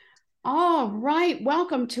All right,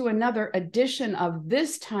 welcome to another edition of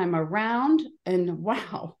This Time Around. And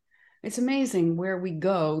wow, it's amazing where we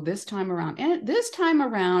go this time around. And this time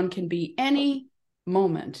around can be any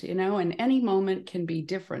moment, and any moment can be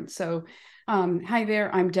different. So, hi there,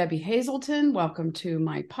 I'm Debbie Hazelton. Welcome to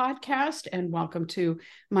my podcast and welcome to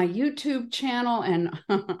my YouTube channel. And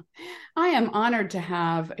I am honored to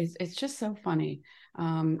have, it's just so funny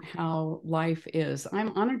how life is.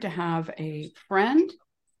 I'm honored to have a friend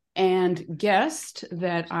and guest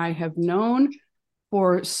that I have known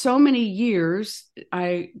for so many years.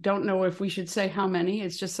 I don't know if we should say how many.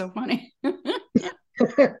 It's just so funny.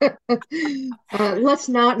 Let's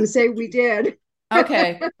not and say we did.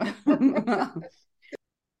 Okay. I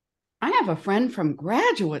have a friend from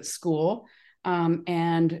graduate school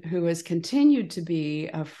and who has continued to be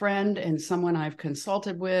a friend and someone I've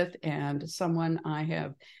consulted with and someone I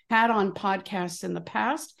have had on podcasts in the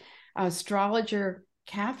past, Astrologer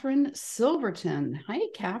Kathryn Silverton. Hi,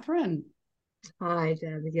 Kathryn. Hi,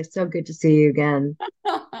 Debbie. It's so good to see you again.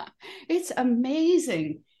 It's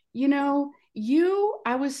amazing.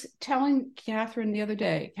 I was telling Kathryn the other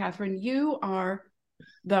day, Kathryn, you are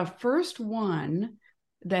the first one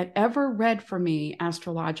that ever read for me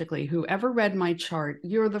astrologically, who ever read my chart.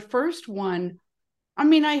 You're the first one. I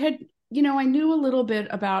mean, I knew a little bit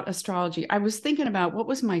about astrology. I was thinking about what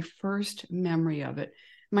was my first memory of it.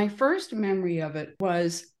 My first memory of it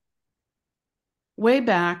was way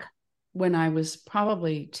back when I was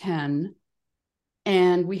probably 10,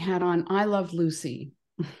 and we had on I Love Lucy.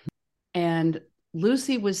 And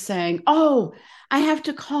Lucy was saying, "Oh, I have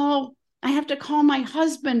to call my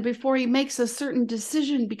husband before he makes a certain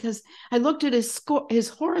decision because I looked at his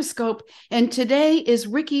horoscope and today is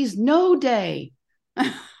Ricky's no day."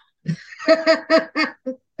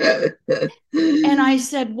 And I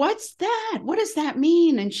said, "What's that? What does that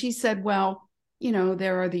mean?" And she said, "Well,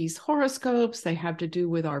 there are these horoscopes. They have to do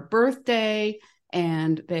with our birthday,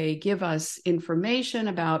 and they give us information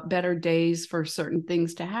about better days for certain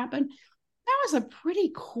things to happen." That was a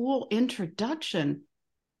pretty cool introduction.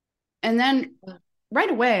 And then right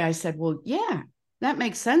away, I said, "Well, yeah, that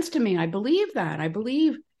makes sense to me. I believe that.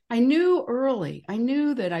 I knew early. I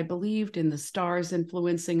knew that I believed in the stars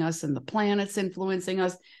influencing us and the planets influencing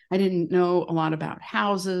us. I didn't know a lot about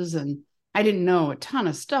houses and I didn't know a ton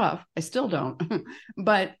of stuff. I still don't."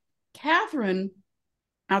 But Kathryn,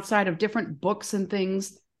 outside of different books and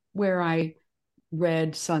things where I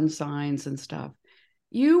read sun signs and stuff,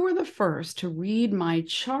 you were the first to read my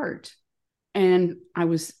chart. And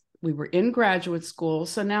we were in graduate school.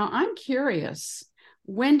 So now I'm curious,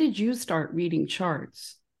 when did you start reading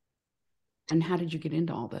charts? And how did you get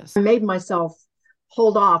into all this? I made myself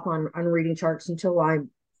hold off on reading charts until I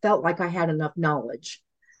felt like I had enough knowledge.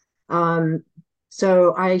 Um,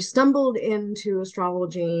 so I stumbled into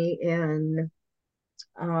astrology in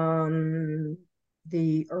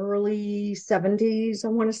the early 70s, I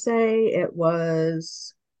want to say. It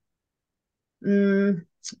was mm,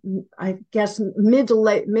 I guess mid to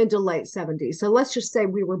late 70s. So let's just say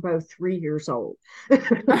we were both 3 years old.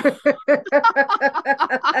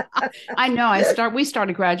 I know we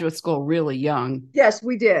started graduate school really young. Yes,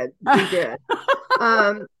 we did. We did.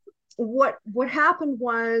 Um, what happened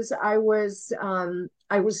was I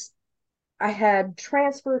had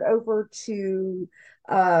transferred over to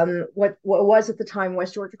what was at the time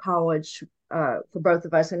West Georgia College for both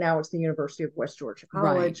of us, and now it's the University of West Georgia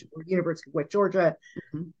Right. College or University of West Georgia.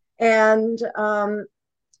 Mhm. And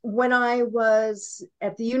when I was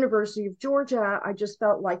at the University of Georgia, I just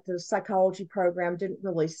felt like the psychology program didn't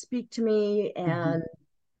really speak to me, Mhm. and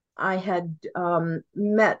I had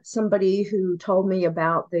met somebody who told me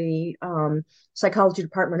about the psychology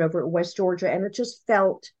department over at West Georgia, and it just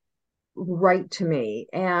felt right to me.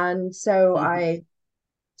 And so Mhm.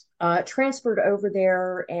 I transferred over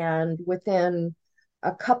there, and within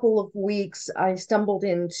a couple of weeks, I stumbled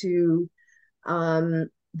into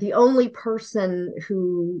the only person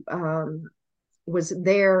who was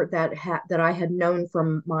there that I had known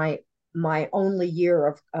from my only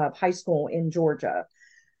year of high school in Georgia.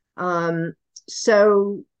 Um,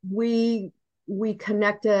 so we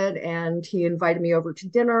connected, and he invited me over to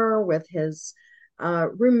dinner with his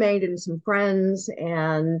roommate and some friends.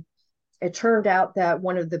 And it turned out that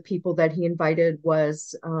one of the people that he invited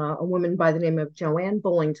was a woman by the name of Joanne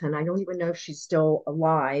Bullington. I don't even know if she's still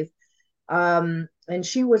alive. And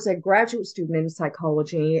she was a graduate student in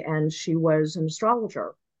psychology, and she was an astrologer.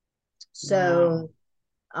 Wow. So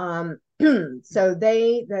so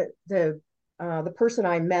the person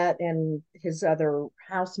I met and his other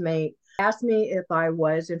housemate asked me if I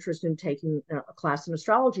was interested in taking a class in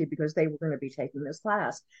astrology because they were going to be taking this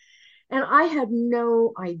class. And I had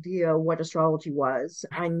no idea what astrology was.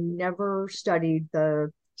 I never studied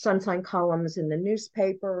the sun sign columns in the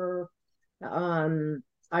newspaper. Um,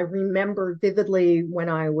 I remember vividly when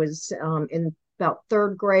I was in about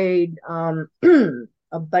third grade,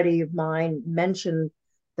 a buddy of mine mentioned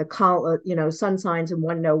sun signs and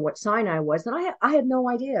wanted to know what sign I was, and I had no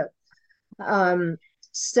idea.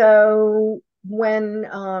 So when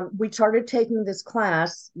we started taking this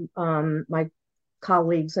class, my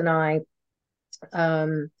colleagues and I,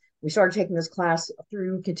 we started taking this class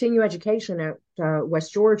through continuing education at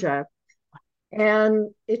West Georgia,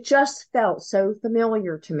 and it just felt so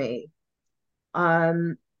familiar to me.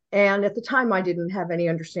 Um, and at the time, I didn't have any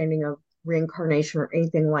understanding of reincarnation or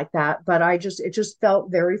anything like that, but it just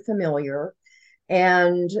felt very familiar.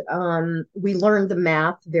 And we learned the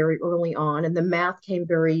math very early on, and the math came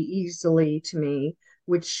very easily to me,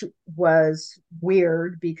 which was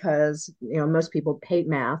weird because, most people hate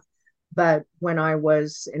math. But when I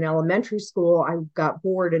was in elementary school, I got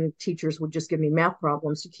bored and teachers would just give me math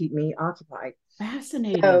problems to keep me occupied. So,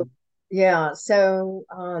 Fascinating. yeah, so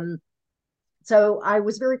I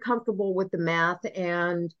was very comfortable with the math.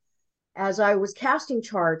 And as I was casting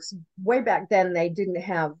charts, way back then, they didn't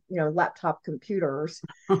have, laptop computers.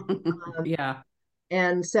 Um, Yeah.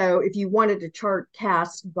 and so if you wanted to chart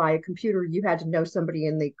cast by a computer, you had to know somebody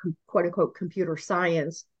in the quote unquote computer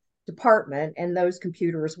science department. And those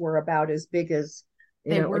computers were about as big as,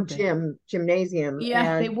 They a were big. gymnasium.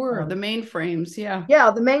 Yeah, they And were the mainframes. Yeah.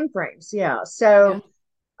 yeah, the mainframes. Yeah. Yeah.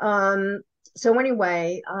 Um, so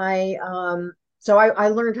anyway, I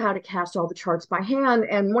learned how to cast all the charts by hand.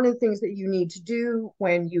 And one of the things that you need to do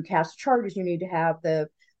when you cast a chart is you need to have the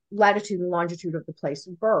latitude and longitude of the place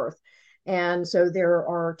of birth. And so there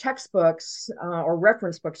are textbooks or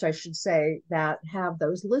reference books, I should say, that have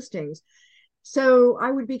those listings. So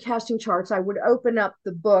I would be casting charts. I would open up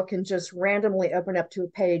the book and just randomly open up to a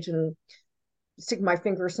page and stick my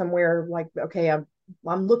finger somewhere like, okay, I'm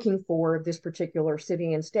looking for this particular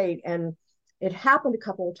city and state. And it happened a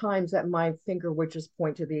couple of times that my finger would just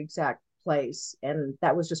point to the exact place. And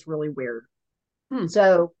that was just really weird. Hmm.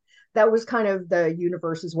 So that was kind of the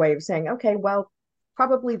universe's way of saying, okay, well,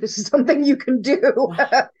 probably this is something you can do. Wow.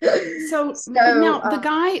 So, but So, now the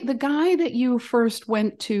guy that you first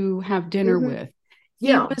went to have dinner mhm, with,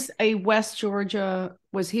 yeah, was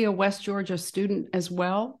he a West Georgia student as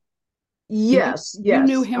well? And yes, you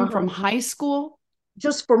knew yes. him from high school?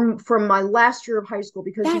 Just from my last year of high school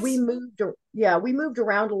because That's we moved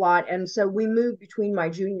around a lot, and so we moved between my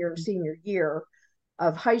junior and senior year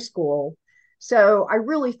of high school. So I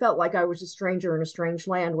really felt like I was a stranger in a strange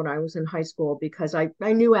land when I was in high school because I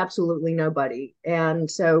knew absolutely nobody. And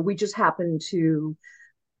so we just happened to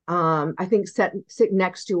I think sit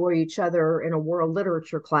next to each other in a world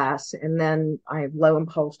literature class, and then I lo and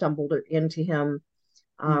behold stumbled into him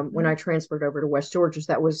when I Mhm. transferred over to West Georgia.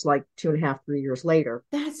 That was like 2.5, 3 years later.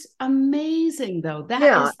 That's amazing though. That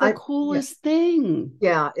Yeah, is the coolest thing.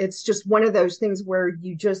 yeah, it's just one of those things where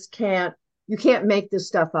you can't make this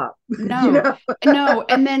stuff up, you No, know. no.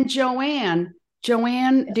 And then Joanne,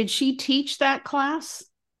 did she teach that class?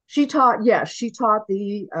 She taught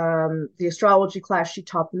the astrology class, she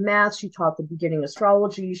taught the math, she taught the beginning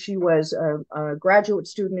astrology. She was a graduate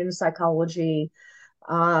student in psychology.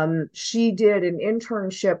 She did an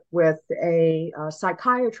internship with a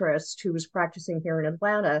psychiatrist who was practicing here in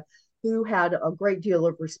Atlanta, who had a great deal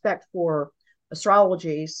of respect for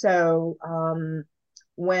astrology. So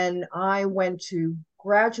when I went to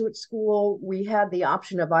graduate school, we had the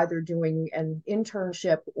option of either doing an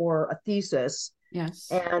internship or a thesis.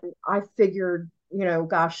 Yes. And I figured,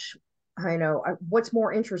 gosh, I know what's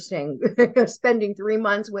more interesting, spending 3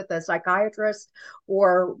 months with a psychiatrist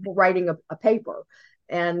or writing a paper.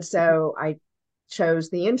 And so I chose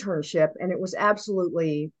the internship, and it was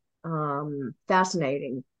absolutely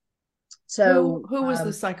fascinating. Who So who was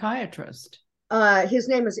the psychiatrist? his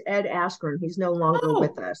name is Ed Askren. He's no longer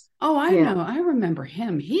with Oh, us. oh, I Yeah, know. I remember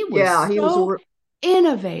him. He yeah, was he was so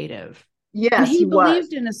innovative. And yes, he he was.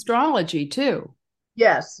 believed in astrology too.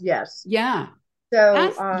 Yes, yes. Yeah.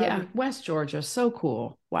 So Yeah, West Georgia. So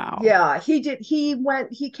cool. Wow. yeah, he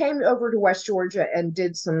came over to West Georgia and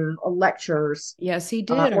did some lectures Yes, he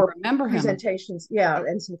did. I or remember him. presentations, yeah,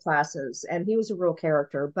 and some classes. And he was a real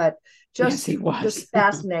character, but Yes, just he just was.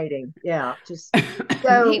 fascinating. Yeah, just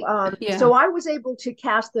so Yeah. so I was able to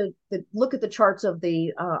cast the look at the charts of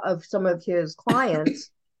some of his clients,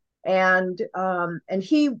 and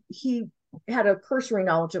he had a cursory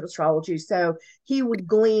knowledge of astrology, so he would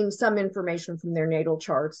glean some information from their natal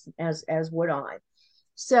charts as would I.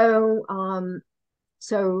 So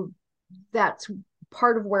so that's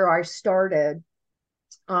part of where I started.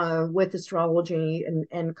 with astrology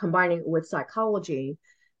and combining it with psychology.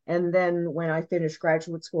 And then when I finished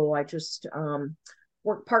graduate school, I just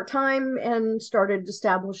worked part-time and started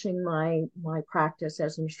establishing my practice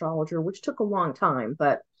as an astrologer, which took a long time.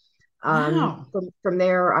 But Wow. from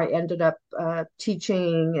there, I ended up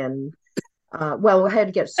teaching and well, I had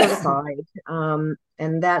to get certified.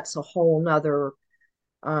 And that's a whole nother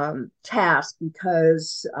task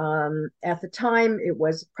because at the time it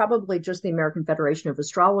was probably just the American Federation of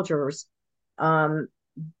Astrologers um,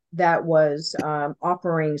 that was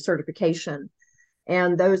offering certification.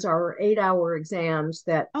 And those are 8-hour exams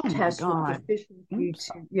that Oh my test your God. proficiency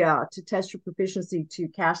Oops. to test your proficiency to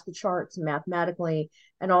cast the charts mathematically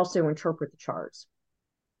and also interpret the charts.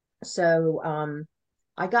 So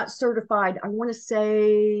I got certified, I want to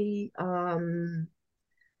say,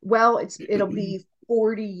 well, it'll be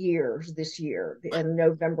 40 years this year in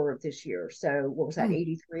November of this year. So what was that,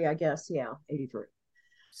 83, I guess? Yeah, 83.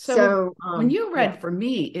 So So when you yeah. read for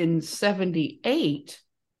me in 78,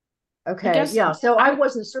 I Okay. guess Yeah. So I I,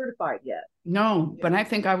 wasn't certified yet. no, Yeah. but I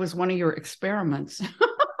think I was one of your experiments.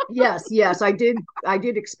 Yes, yes, I did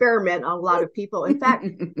experiment on a lot of people. In fact,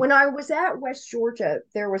 when I was at West Georgia,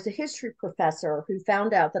 there was a history professor who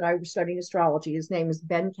found out that I was studying astrology. His name is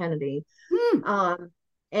Ben Kennedy. Hmm. Um,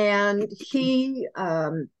 and he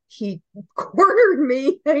cornered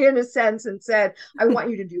me in a sense and said, I want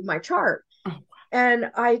you to do my chart. Oh,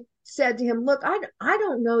 And I said to him, look, I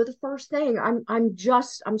don't know the first thing. I'm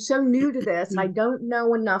so new to this. I don't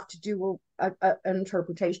know enough to do an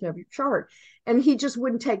interpretation of your chart. And he just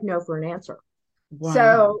wouldn't take no for an answer.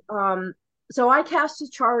 wow. So I cast a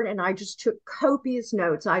chart and I just took copious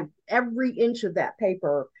notes. Every inch of that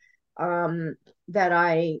paper that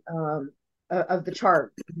I of the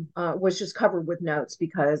chart was just covered with notes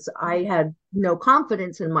because I had no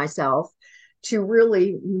confidence in myself to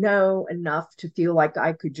really know enough to feel like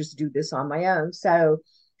I could just do this on my own. So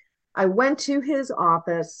I went to his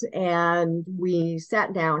office and we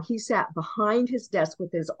sat down. He sat behind his desk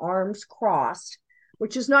with his arms crossed,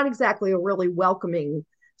 which is not exactly a really welcoming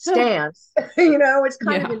stance. It's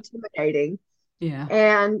kind of Yeah. intimidating. Yeah.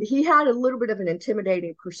 And he had a little bit of an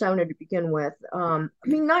intimidating persona to begin with. I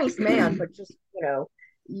mean, nice man, but just,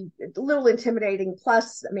 a little intimidating.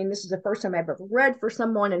 Plus, I mean, this is the first time I've ever read for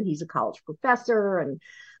someone, and he's a college professor, and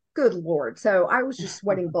good Lord. So I was just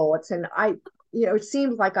sweating bullets, and it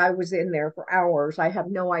seemed like I was in there for hours. I have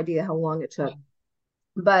no idea how long it took.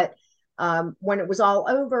 But when it was all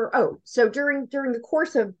over, so during the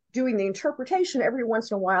course of doing the interpretation, every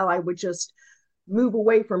once in a while, I would just move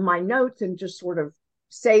away from my notes and just sort of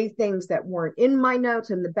say things that weren't in my notes.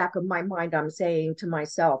 In the back of my mind, I'm saying to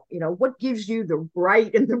myself, what gives you the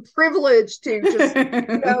right and the privilege to just,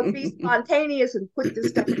 be spontaneous and put this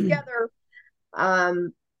stuff together?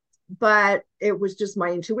 But it was just my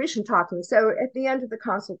intuition talking. So at the end of the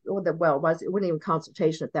consult, it wasn't even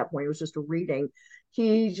consultation at that point. It was just a reading.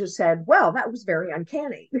 He just said, "Well, that was very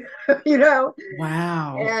uncanny," you know.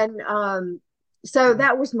 Wow. And so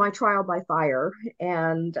that was my trial by fire.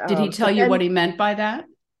 And Did he tell but you what then he meant by that?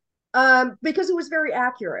 because it was very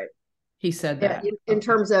accurate He said in, that. in Okay.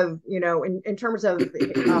 terms of in terms of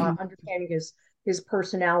understanding his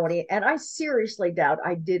personality. And I seriously doubt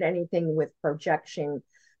I did anything with projecting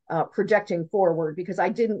forward because I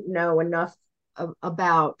didn't know enough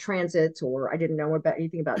about transits, or I didn't know about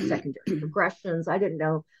anything about secondary progressions. I didn't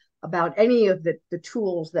know about any of the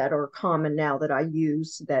tools that are common now that I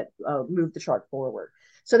use that move the chart forward.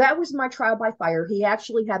 So that was my trial by fire. He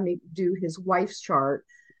actually had me do his wife's chart.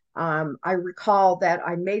 I recall that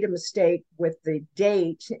I made a mistake with the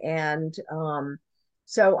date, and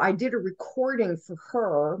so I did a recording for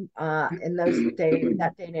her in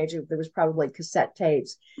that day and age. There was probably cassette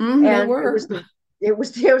tapes, They and were. it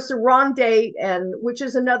was the wrong date, and which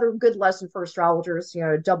is another good lesson for astrologers.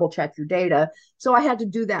 Double check your data. So I had to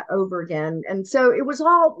do that over again, and so it was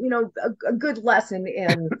all a good lesson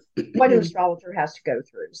in what an astrologer has to go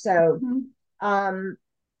through. So um,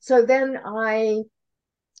 so then I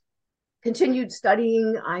continued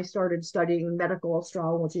studying. I started studying medical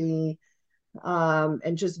astrology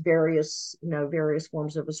and just various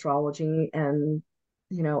forms of astrology. And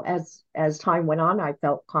as time went on, I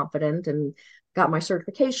felt confident and got my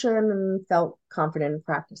certification and felt confident in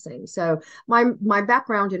practicing. So my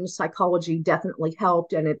background in psychology definitely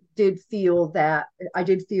helped, and I did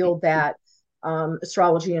feel that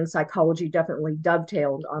astrology and psychology definitely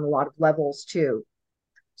dovetailed on a lot of levels too.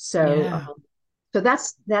 So Yeah. so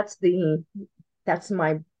that's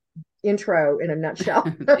my intro in a nutshell.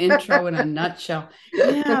 Intro in a nutshell.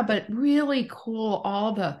 Yeah, but really cool.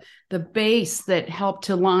 All the base that helped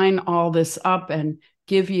to line all this up and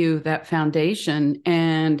give you that foundation,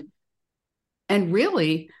 and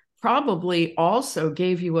really probably also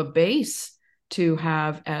gave you a base to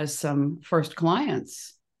have as some first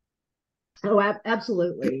clients. Oh,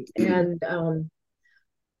 absolutely. And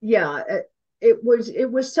yeah, it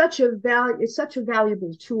was such a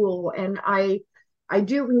valuable tool. And I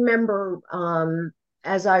do remember,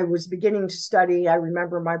 as I was beginning to study, I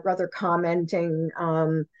remember my brother commenting,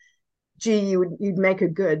 gee, you'd make a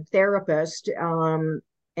good therapist.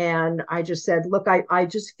 And I just said, look, I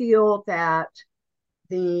just feel that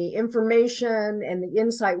the information and the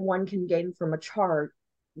insight one can gain from a chart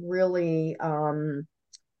really,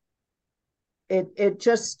 it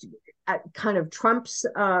just kind of trumps,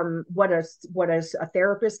 what a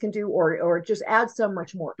therapist can do, or it just adds so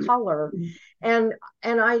much more color. And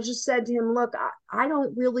I just said to him, look, I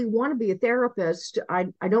don't really want to be a therapist. I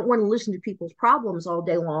don't want to listen to people's problems all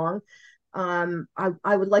day long.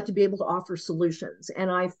 I would like to be able to offer solutions. And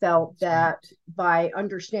I felt that by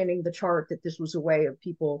understanding the chart, that this was a way of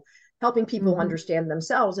helping people understand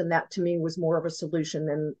themselves. And that to me was more of a solution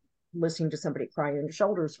than listening to somebody cry on your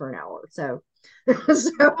shoulders for an hour. So,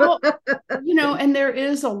 Well, and there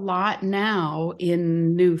is a lot now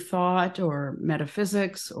in New Thought or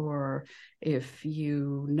metaphysics, or if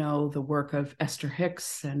you know the work of Esther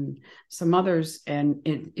Hicks and some others, and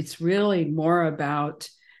it's really more about,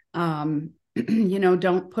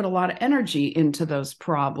 don't put a lot of energy into those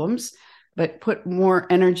problems, but put more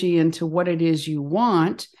energy into what it is you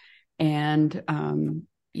want. And,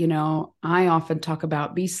 I often talk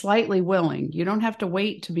about be slightly willing. You don't have to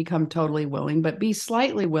wait to become totally willing, but be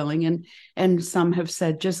slightly willing. And some have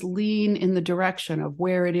said, just lean in the direction of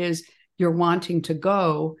where it is you're wanting to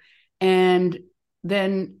go. And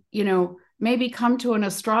then, maybe come to an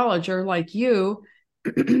astrologer like you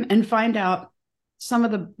and find out some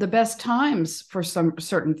of the best times for some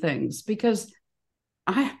certain things, because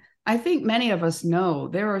I think many of us know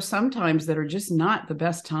there are some times that are just not the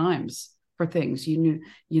best times for things.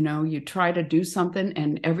 You try to do something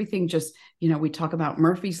and everything just, we talk about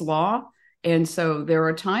Murphy's Law. And so there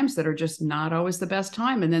are times that are just not always the best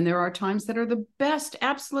time. And then there are times that are the best,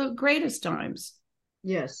 absolute greatest times.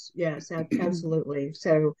 Yes, absolutely.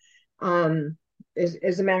 So,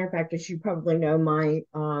 as a matter of fact, as you probably know,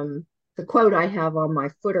 the quote I have on my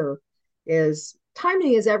footer is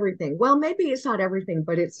timing is everything. Well, maybe it's not everything,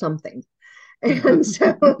 but it's something. And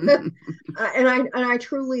so, and I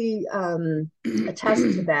truly attest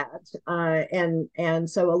to that. And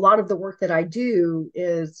so a lot of the work that I do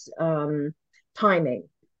is timing.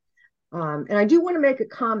 And I do want to make a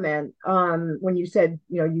comment, when you said,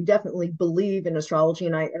 you definitely believe in astrology,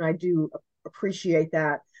 and I do appreciate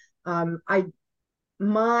that.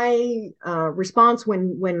 My response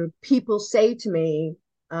when people say to me,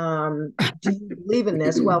 do you believe in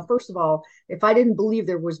this? Well, first of all, if I didn't believe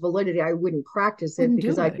there was validity, I wouldn't practice it,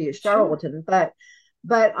 because I'd be a charlatan. Sure.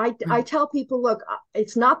 But I tell people, look,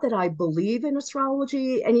 it's not that I believe in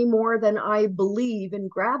astrology any more than I believe in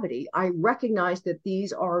gravity. I recognize that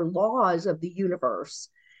these are laws of the universe.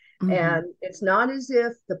 And it's not as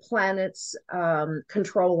if the planets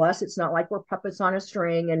control us. It's not like we're puppets on a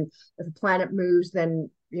string, and if a planet moves, then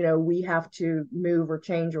we have to move or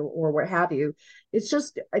change, or what have you.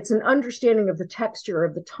 It's an understanding of the texture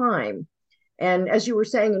of the time. And as you were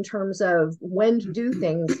saying, in terms of when to do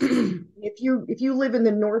things, if you live in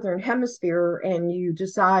the northern hemisphere and you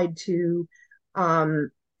decide to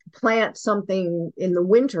plant something in the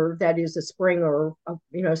winter that is a spring, or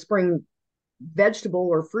spring vegetable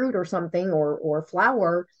or fruit or something, or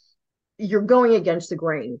flower, you're going against the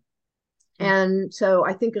grain. And so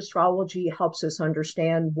I think astrology helps us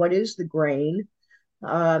understand what is the grain,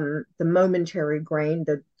 the momentary grain,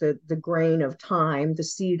 the grain of time, the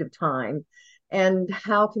seed of time, and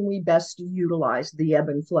how can we best utilize the ebb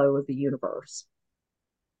and flow of the universe.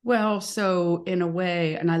 Well, so in a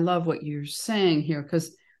way, and I love what you're saying here,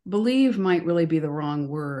 because believe might really be the wrong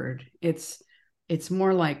word. It's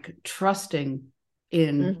more like trusting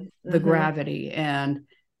in the gravity. And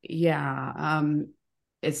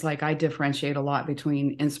it's like I differentiate a lot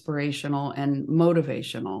between inspirational and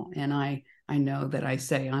motivational. And I know that I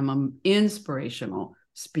say I'm an inspirational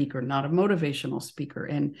speaker, not a motivational speaker.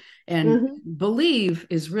 And believe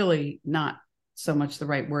is really not so much the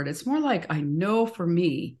right word. It's more like I know for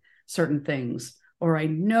me certain things, or I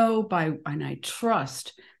know and I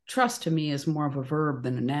trust. Trust to me is more of a verb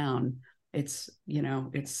than a noun. It's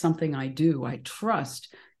something I do. I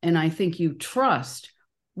trust. And I think you trust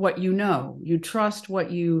what you know. You trust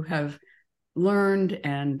what you have learned,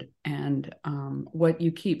 and what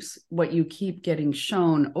you keep getting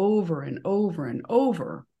shown over and over and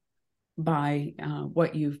over. by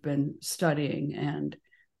what you've been studying, and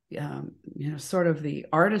sort of the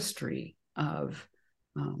artistry of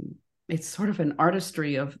it's sort of an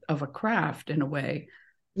artistry of a craft in a way.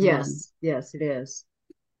 Yes, yes, it is.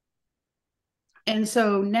 And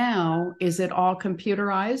so now, is it all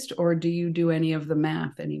computerized, or do you do any of the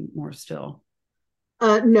math anymore still?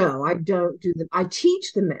 No, I don't do them. I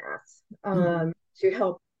teach the math Mhm. to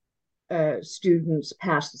help students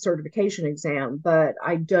pass the certification exam, but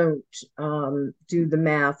I don't do the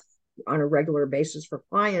math on a regular basis for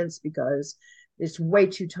clients because it's way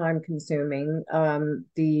too time consuming.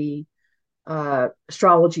 The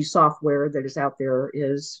astrology software that is out there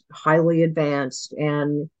is highly advanced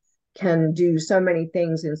and can do so many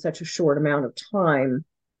things in such a short amount of time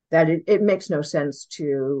that it makes no sense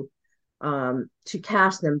to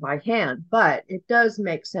cast them by hand. But it does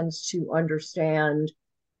make sense to understand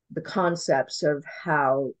the concepts of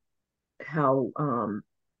how how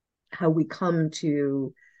we come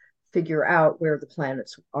to figure out where the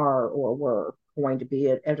planets are or were going to be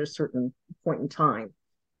at a certain point in time.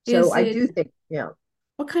 So Is I it do think, yeah.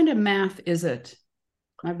 What kind of math is it?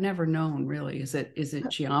 I've never known really. Is it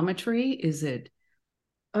geometry? Is it,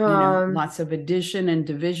 Um, lots of addition and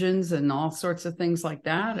divisions and all sorts of things like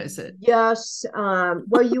that? Is it? yes.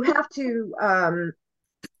 Well, you have to,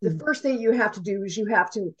 the first thing you have to do is you have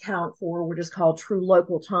to account for what is called true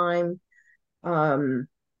local time. Um,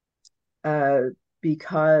 uh,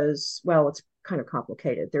 because, well, it's kind of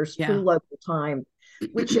complicated. There's true Yeah. local time,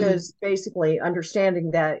 which is basically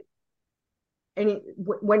understanding that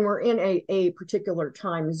when we're in a particular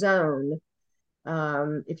time zone,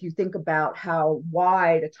 if you think about how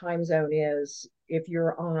wide a time zone is, if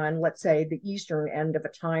you're on, let's say, the eastern end of a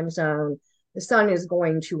time zone, the sun is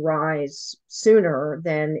going to rise sooner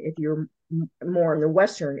than if you're more in the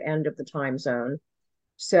western end of the time zone.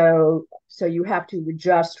 So you have to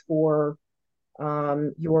adjust for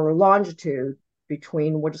your longitude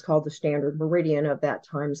between what is called the standard meridian of that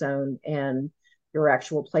time zone and your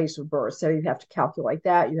actual place of birth. So you have to calculate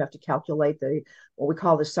that. You have to calculate the what we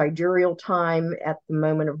call the sidereal time at the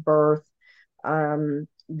moment of birth.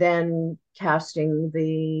 Then casting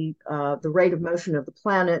the rate of motion of the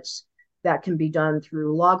planets, that can be done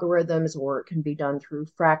through logarithms or it can be done through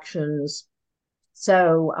fractions.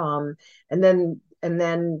 So and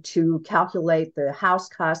then to calculate the house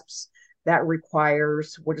cusps, that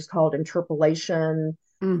requires what is called interpolation,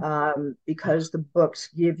 Mm. because the books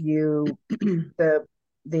give you the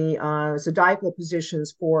zodiacal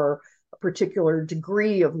positions for a particular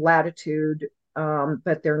degree of latitude,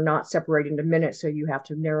 but they're not separated into minutes, so you have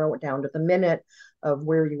to narrow it down to the minute of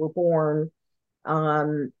where you were born.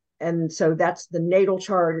 And so that's the natal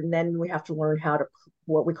chart, and then we have to learn how to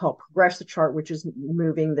what we call progress the chart, which is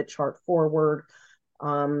moving the chart forward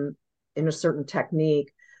um, in a certain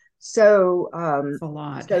technique. So, It's a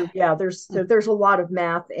lot. so yeah, there's a lot of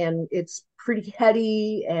math, and it's pretty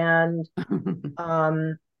heady, and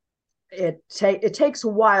um, it takes a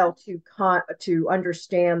while to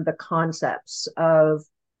understand the concepts of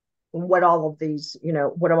what all of these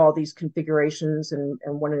what all these configurations and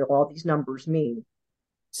what all these numbers mean.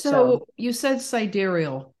 So So you said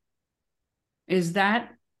sidereal. Is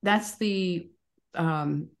that's the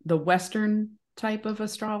Western type of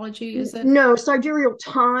astrology, is it? no, sidereal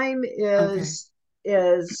time Okay.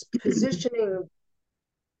 is positioning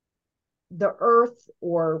the Earth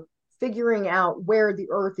or figuring out where the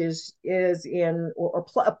Earth is in or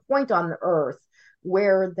a point on the Earth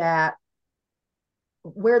where that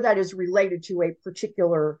is related to a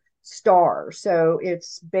particular star. So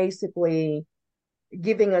it's basically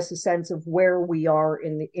giving us a sense of where we are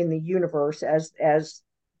in the universe as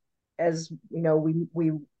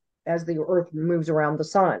we as the Earth moves around the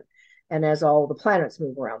sun and as all the planets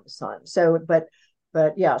move around the sun. So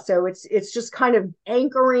but yeah, so it's just kind of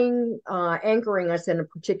anchoring us in a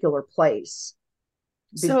particular place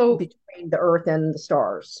So, between the Earth and the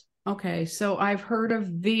stars. okay, so I've heard of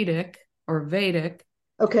Vedic,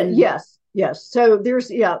 Okay, and yes, yes. So there's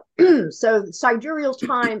yeah. So sidereal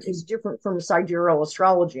time is different from sidereal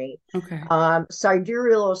astrology. okay.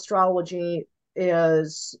 Sidereal astrology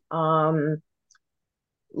is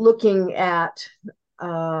looking at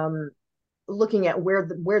um, looking at where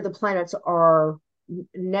the planets are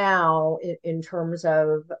now in terms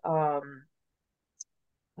of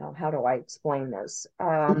how do I explain this?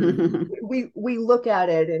 We look at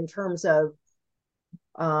it in terms of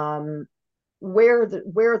um, where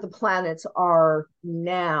the planets are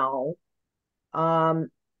now. Um,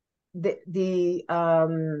 the the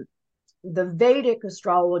um, the Vedic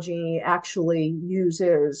astrology actually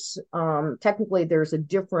uses technically there's a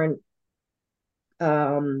different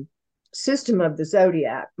um, system of the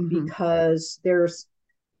zodiac, because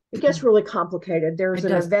it gets really complicated. There's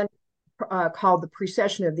an event called the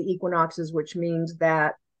precession of the equinoxes, which means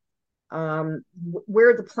that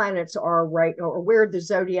where the planets are right, or where the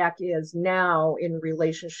zodiac is now in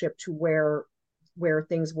relationship to where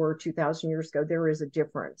things were 2,000 years ago, there is a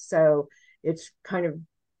difference. So it's kind of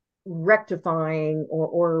rectifying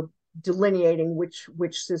or delineating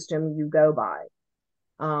which system you go by.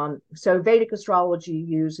 So Vedic astrology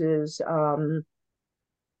uses oh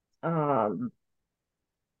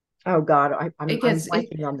God, I'm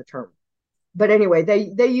blanking on the term. But anyway,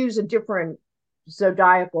 they use a different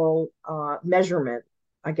zodiacal measurement,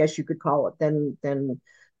 I guess you could call it, than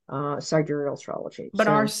sidereal astrology. But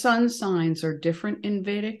our sun signs are different in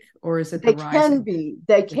Vedic, or is it the rising?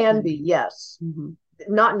 They can be, yes.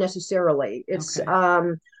 Not necessarily. It's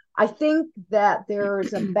I think that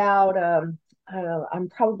there's about I don't know, I'm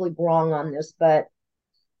probably wrong on this, but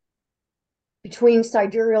between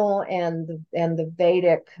sidereal and the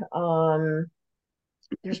Vedic,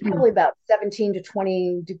 there's probably about 17 to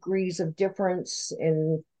 20 degrees of difference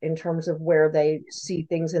in terms of where they see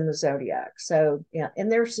things in the zodiac. So yeah,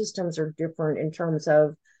 and their systems are different in terms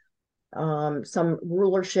of some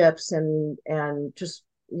rulerships and just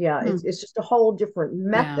it's just a whole different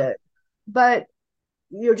method. But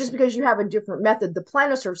just because you have a different method, the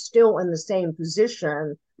planets are still in the same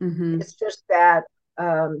position. It's just that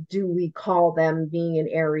do we call them being in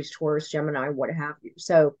Aries, Taurus, Gemini, what have you.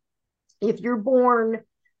 So if you're born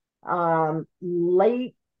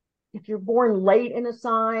late in a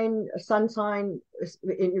sun sign,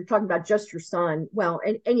 and you're talking about just your sun, well,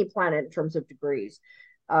 any planet in terms of degrees,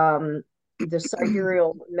 the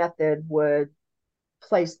sidereal method would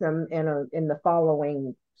place them in the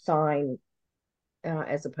following sign,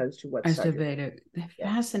 as opposed to what's Vedic.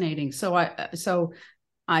 Fascinating. So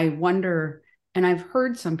I wonder, and I've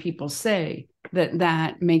heard some people say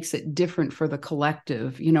that makes it different for the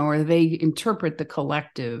collective, or they interpret the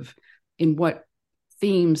collective in what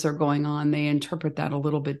themes are going on. They interpret that a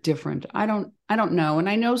little bit different. I don't know. And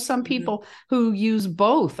I know some people who use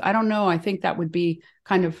both. I don't know. I think that would be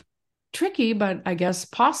kind of tricky, but I guess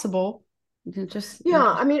possible.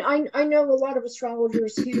 I mean, I know a lot of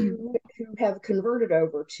astrologers who have converted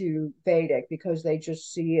over to Vedic because they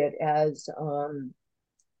just see it as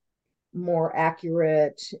more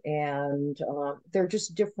accurate, and they're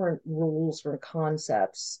just different rules or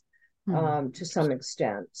concepts to some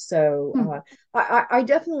extent. So I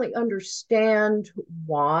definitely understand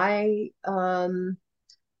why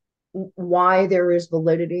there is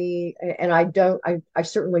validity, and I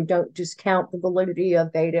certainly don't discount the validity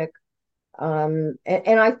of Vedic. And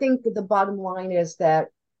I think that the bottom line is that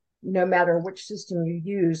no matter which system you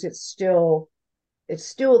use, it's still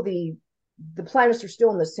the planets are still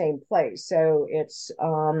in the same place. So it's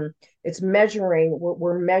measuring,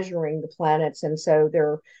 we're measuring the planets. And so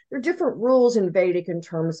there are different rules in Vedic in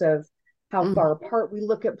terms of how far apart we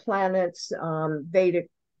look at planets. Vedic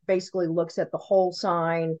basically looks at the whole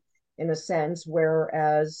sign in a sense,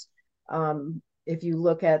 whereas if you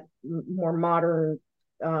look at more modern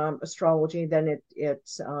astrology, then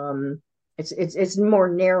it's more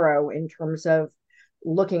narrow in terms of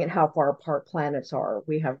looking at how far apart planets are.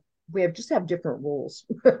 We just have different rules.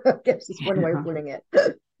 I guess is one way of putting it.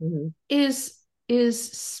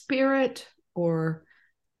 Is spirit or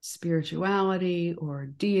spirituality or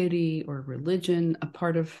deity or religion a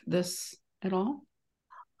part of this at all?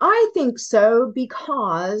 I think so,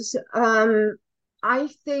 because I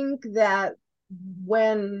think that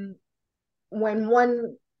when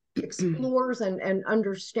one explores and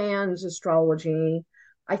understands astrology,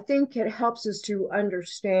 I think it helps us to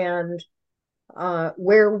understand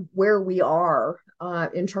where we are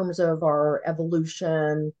in terms of our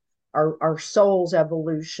evolution, our soul's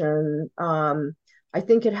evolution. I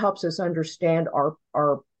think it helps us understand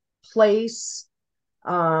our place.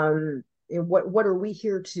 What are we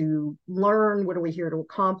here to learn? What are we here to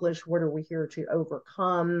accomplish? What are we here to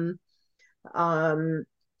overcome?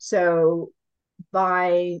 So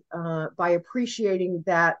by appreciating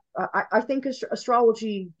that, I think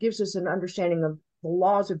astrology gives us an understanding of the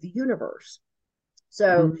laws of the universe.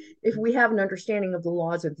 So if we have an understanding of the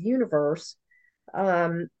laws of the universe,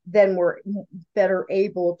 then we're better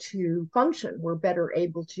able to function. We're better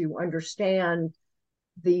able to understand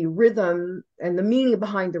the rhythm and the meaning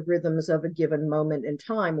behind the rhythms of a given moment in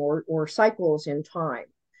time, or cycles in time.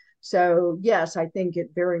 So yes, I think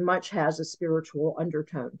it very much has a spiritual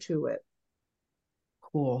undertone to it.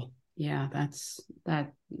 Cool. Yeah,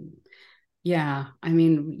 that. Yeah. I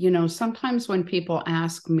mean, sometimes when people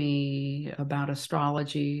ask me about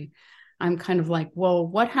astrology, I'm kind of like, well,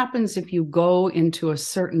 what happens if you go into a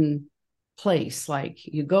certain place. Like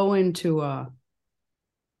you go into I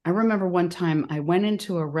remember one time I went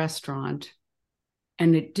into a restaurant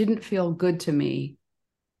and it didn't feel good to me.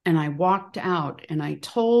 And I walked out and I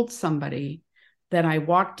told somebody that I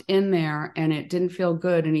walked in there and it didn't feel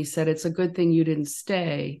good. And he said, it's a good thing you didn't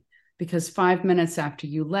stay because 5 minutes after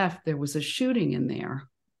you left, there was a shooting in there.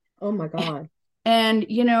 Oh my God. And,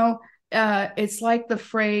 it's like the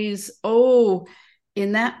phrase, oh,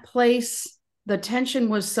 in that place, the tension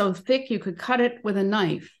was so thick you could cut it with a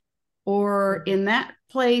knife. Or in that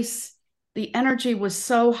place, the energy was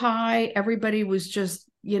so high, everybody was just,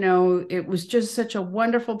 it was just such a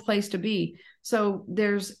wonderful place to be. So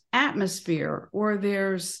there's atmosphere, or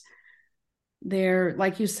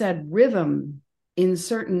like you said, rhythm in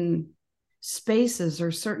certain spaces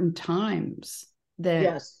or certain times that.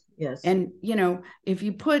 Yes. And, if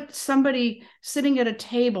you put somebody sitting at a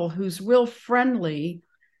table who's real friendly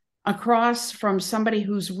across from somebody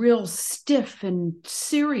who's real stiff and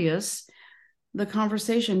serious, the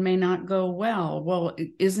conversation may not go well. Well,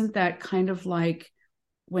 isn't that kind of like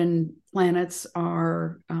when planets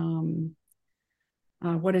are,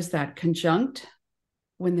 what is that, conjunct,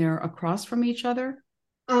 when they're across from each other?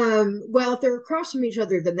 Well, if they're across from each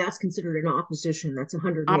other, then that's considered an opposition. That's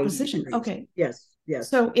 180 Opposition. degrees. Okay. Yes.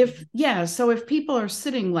 So if people are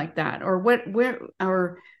sitting like that, or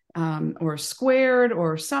or squared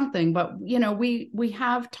or something, but we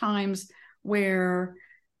have times where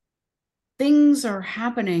things are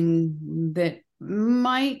happening that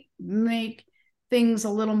might make things a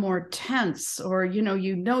little more tense, or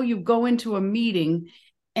you go into a meeting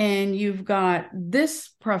and you've got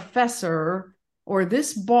this professor or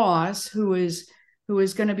this boss who is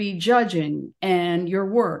going to be judging and your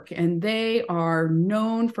work, and they are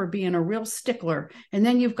known for being a real stickler. And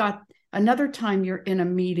then you've got another time you're in a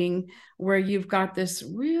meeting where you've got this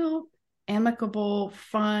real amicable,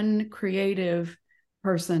 fun, creative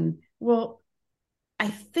person. Well, I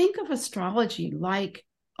think of astrology like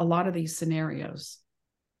a lot of these scenarios.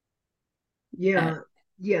 Yeah.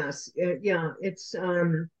 Yes. Yeah. It's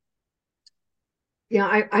yeah.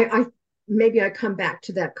 I maybe I come back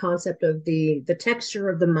to that concept of the texture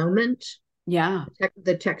of the moment. Yeah.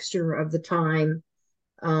 The texture of the time,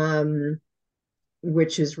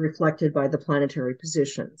 which is reflected by the planetary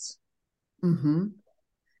positions. Mm-hmm.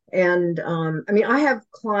 And I mean, I have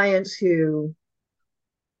clients who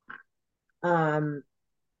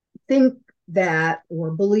think that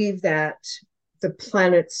or believe that the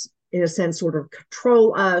planets, in a sense, sort of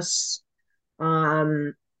control us.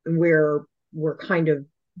 We're kind of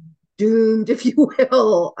doomed, if you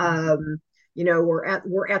will. We're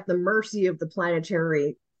at the mercy of the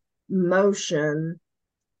planetary motion.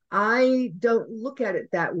 I don't look at it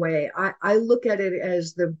that way. I look at it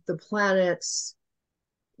as the planets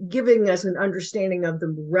giving us an understanding of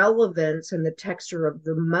the relevance and the texture of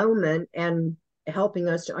the moment, and helping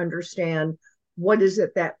us to understand what is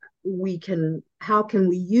it that how can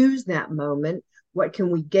we use that moment, what can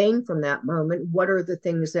we gain from that moment, what are the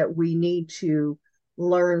things that we need to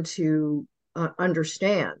learn to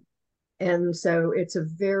understand. And so it's a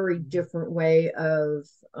very different way of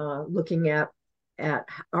looking at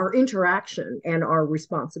our interaction and our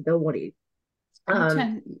responsibility.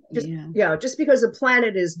 Just because a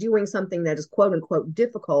planet is doing something that is quote unquote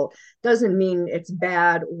difficult doesn't mean it's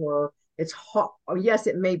bad or it's hot. Yes,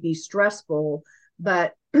 it may be stressful,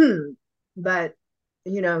 but but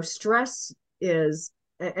stress is,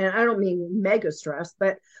 and I don't mean mega stress,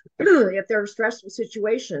 but if there are stressful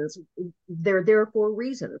situations, they're there for a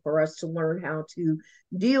reason, for us to learn how to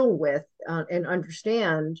deal with and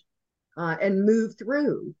understand and move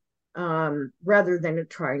through, rather than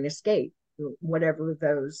try and escape whatever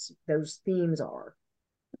those themes are.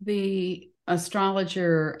 The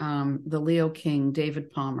astrologer, the Leo King,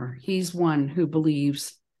 David Palmer, he's one who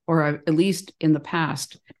believes, or at least in the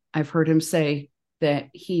past, I've heard him say that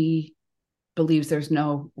he believes there's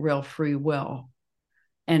no real free will.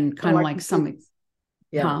 And kind of like something.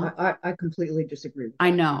 Yeah, huh? I completely disagree with that. I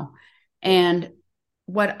know. And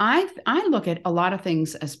what I look at a lot of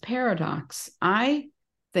things as paradox. I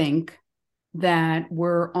think that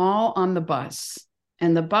we're all on the bus,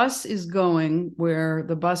 and the bus is going where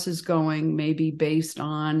the bus is going, maybe based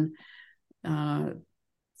on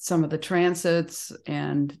some of the transits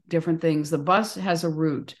and different things. The bus has a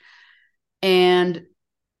route. And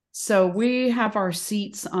so we have our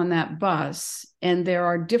seats on that bus, and there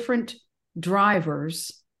are different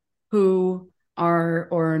drivers who are,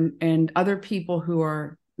 and other people who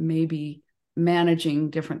are maybe managing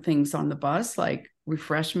different things on the bus, like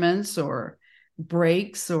refreshments or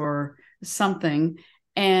breaks or something.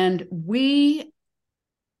 And we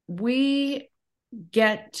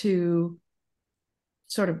get to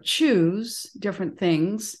sort of choose different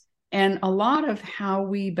things, and a lot of how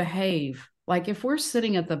we behave. Like if we're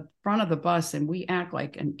sitting at the front of the bus and we act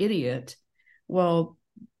like an idiot, well,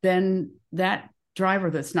 then that driver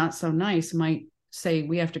that's not so nice might say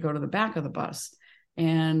we have to go to the back of the bus.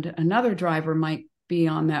 And another driver might be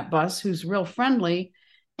on that bus who's real friendly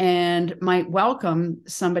and might welcome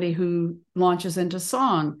somebody who launches into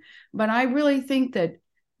song. But I really think that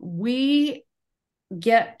we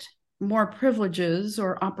get more privileges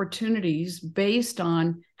or opportunities based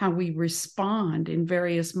on how we respond in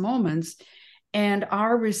various moments. And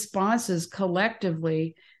our responses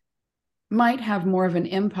collectively might have more of an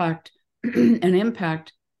impact,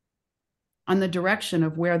 on the direction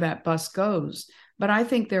of where that bus goes. But I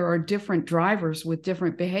think there are different drivers with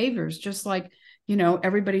different behaviors, just like,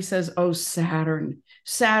 everybody says, oh, Saturn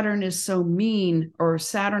is so mean, or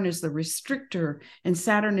Saturn is the restrictor, and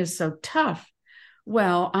Saturn is so tough.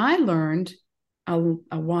 Well, I learned a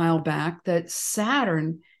while back that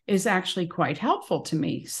Saturn is actually quite helpful to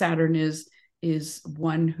me. Saturn is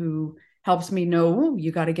one who helps me know,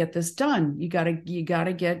 you got to get this done. You got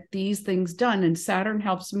to get these things done. And Saturn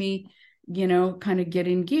helps me, kind of get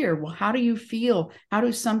in gear. Well, how do you feel? How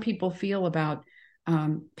do some people feel about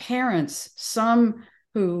parents? Some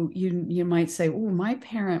who you might say, oh, my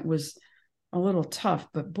parent was a little tough,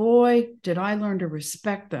 but boy, did I learn to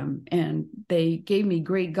respect them. And they gave me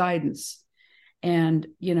great guidance. And,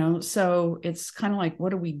 so it's kind of like,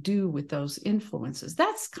 what do we do with those influences?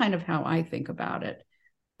 That's kind of how I think about it.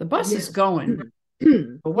 The bus is going,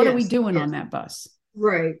 but what are we doing on that bus?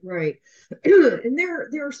 Right. And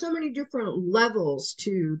there are so many different levels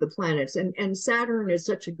to the planets, and Saturn is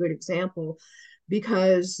such a good example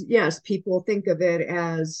because, yes, people think of it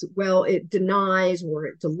as, well, it denies or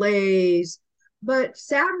it delays, but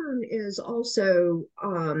Saturn is also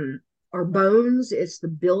our bones. It's the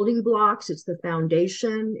building blocks. It's the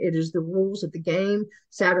foundation. It is the rules of the game.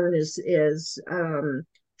 Saturn is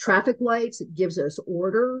traffic lights. It gives us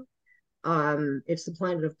order. It's the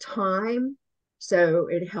planet of time. So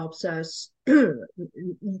it helps us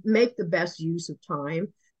make the best use of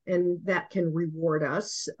time, and that can reward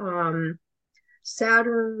us.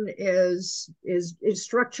 Saturn is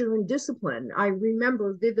structure and discipline. I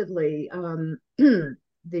remember vividly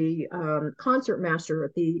the concert master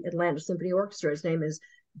at the Atlanta Symphony Orchestra. His name is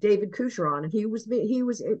David Kucheron, and he was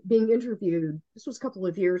being interviewed. This was a couple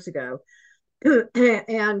of years ago,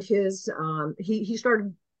 and he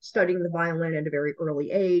started studying the violin at a very early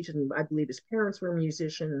age, and I believe his parents were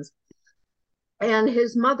musicians. And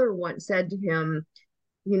his mother once said to him,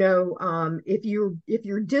 if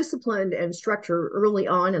you're disciplined and structured early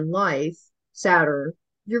on in life, Saturn,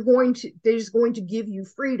 they're just going to give you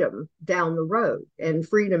freedom down the road. And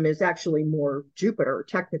freedom is actually more Jupiter,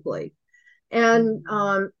 technically. And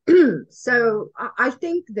so I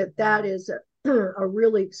think that is a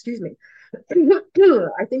really, excuse me,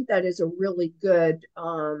 I think that is a really good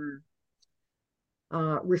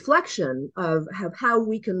reflection of how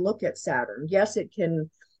we can look at Saturn. Yes, it can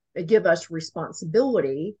give us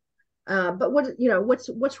responsibility, but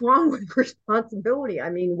what's wrong with responsibility?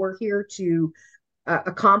 I mean, we're here to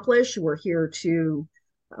accomplish. We're here to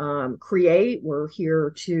create. We're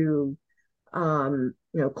here to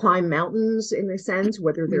climb mountains in a sense,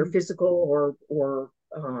 whether they're physical or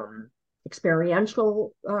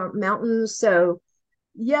experiential mountains. So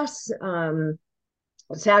yes,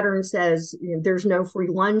 Saturn says, there's no free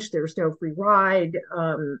lunch, there's no free ride.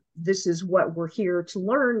 This is what we're here to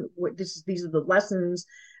learn. These are the lessons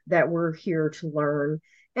that we're here to learn.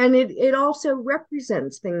 And it also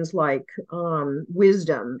represents things like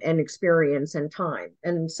wisdom and experience and time.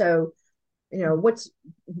 And so,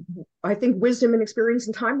 I think wisdom and experience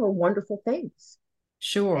and time are wonderful things.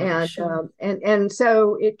 Sure. And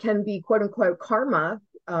so it can be quote unquote karma,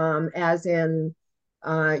 as in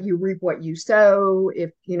you reap what you sow.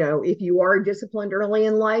 If you are disciplined early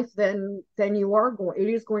in life, then it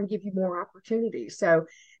is going to give you more opportunities. So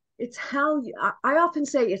it's I often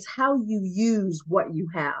say it's how you use what you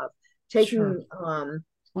have, taking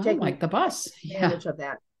like the bus, advantage of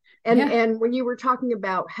that. And when you were talking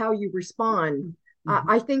about how you respond,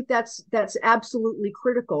 I think that's absolutely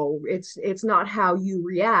critical. It's not how you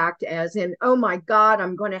react, as in, oh my God,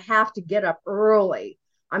 I'm going to have to get up early.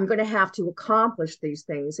 I'm going to have to accomplish these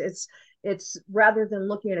things. It's rather than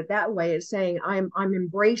looking at it that way, it's saying I'm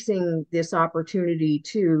embracing this opportunity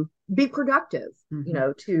to be productive,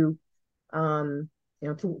 to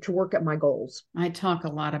work at my goals. I talk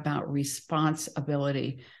a lot about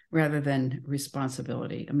responsibility rather than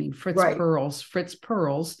responsibility. I mean, Fritz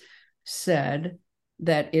Perls said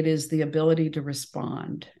that it is the ability to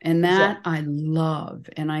respond. And that I love.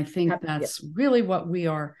 And I think that's really what we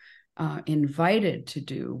are invited to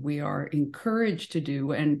do. We are encouraged to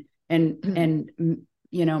do, and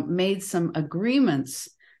made some agreements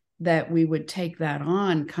that we would take that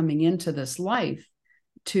on coming into this life,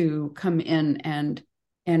 to come in and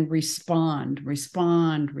respond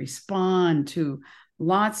to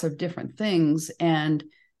lots of different things. And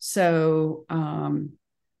so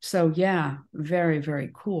yeah, very,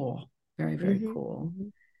 very cool. Very, very cool.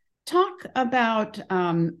 Talk about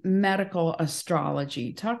medical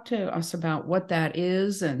astrology. Talk to us about what that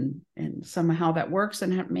is, and some of how that works,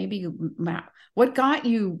 and maybe what got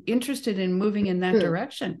you interested in moving in that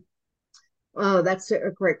direction. Oh, that's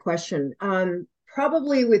a great question.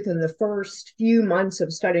 Probably within the first few months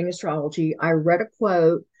of studying astrology, I read a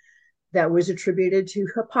quote that was attributed to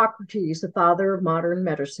Hippocrates, the father of modern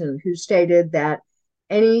medicine, who stated that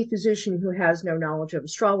any physician who has no knowledge of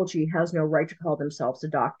astrology has no right to call themselves a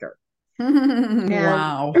doctor.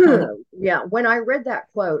 Wow. Yeah, when I read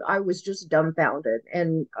that quote, I was just dumbfounded.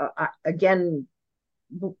 And again,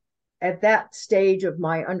 at that stage of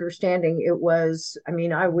my understanding, I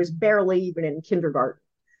was barely even in kindergarten.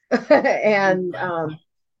 And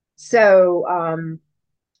so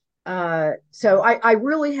I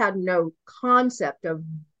really had no concept of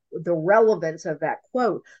the relevance of that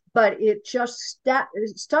quote, but it just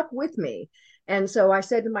stuck with me. And so I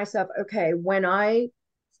said to myself, okay, when I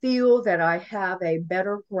feel that I have a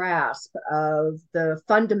better grasp of the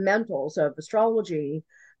fundamentals of astrology,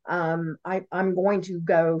 I'm going to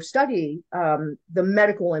go study the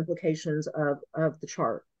medical implications of the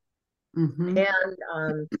chart.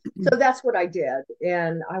 And so that's what I did.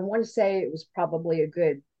 And I want to say it was probably a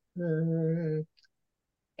good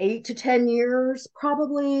 8 to 10 years,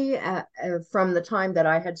 probably from the time that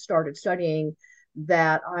I had started studying,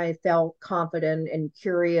 that I felt confident and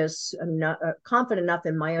curious, confident enough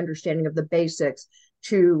in my understanding of the basics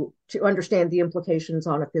to understand the implications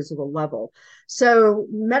on a physical level. So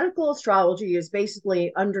medical astrology is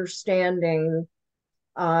basically understanding,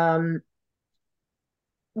 all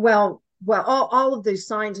of the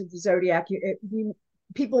signs of the zodiac.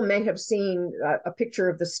 People may have seen a picture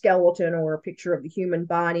of the skeleton or a picture of the human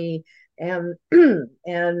body, and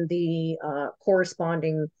and the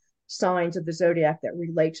corresponding signs of the zodiac that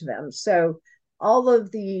relate to them. So all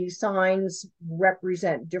of the signs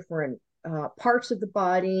represent different parts of the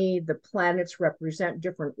body. The planets represent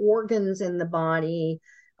different organs in the body.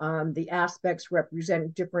 The aspects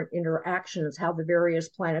represent different interactions, how the various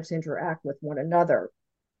planets interact with one another.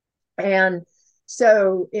 And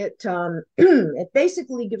so it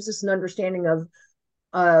basically gives us an understanding of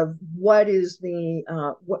what is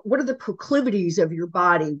what are the proclivities of your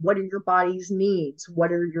body, what are your body's needs,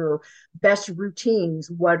 what are your best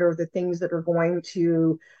routines, what are the things that are going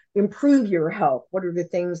to improve your health, what are the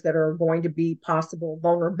things that are going to be possible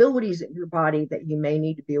vulnerabilities in your body that you may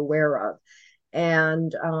need to be aware of.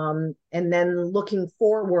 And then looking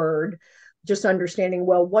forward, just understanding,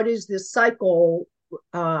 well, what is this cycle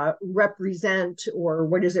represent, or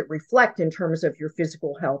what does it reflect in terms of your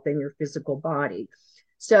physical health and your physical body.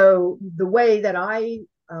 So the way that I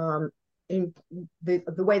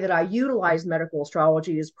utilize medical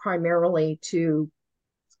astrology is primarily to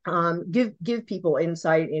give people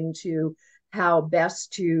insight into how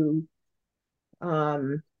best to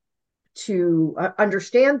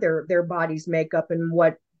understand their body's makeup, and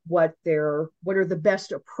what are the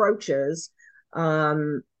best approaches,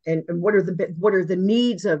 and what are the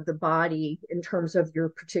needs of the body in terms of your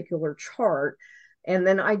particular chart. And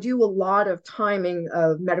then I do a lot of timing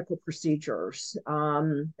of medical procedures.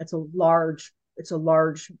 It's a large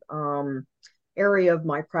area of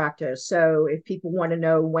my practice. So if people want to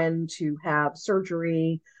know when to have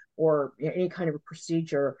surgery or any kind of a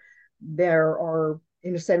procedure, there are,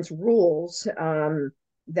 in a sense, rules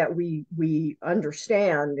that we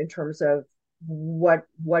understand in terms of what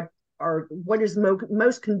is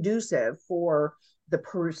most conducive for the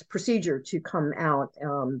procedure to come out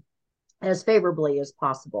as favorably as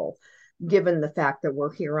possible, given the fact that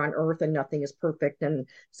we're here on Earth and nothing is perfect, and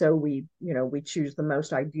so we choose the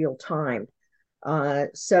most ideal time.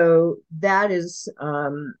 So that is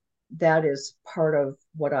part of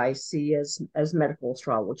what I see as medical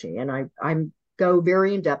astrology, and I go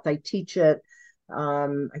very in depth. I teach it.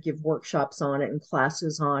 I give workshops on it and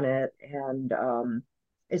classes on it, and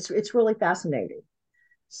it's really fascinating.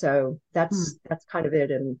 So that's kind of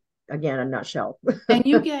it, and again, a nutshell. And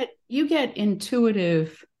you get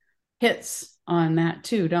intuitive hits on that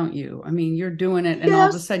too, don't you? I mean, you're doing it, and yes, all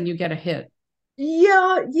of a sudden you get a hit.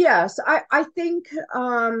 Yeah, yes. I think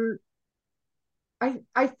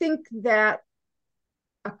I think that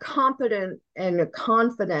a competent and a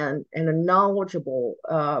confident and a knowledgeable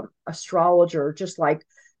astrologer, just like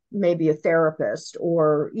maybe a therapist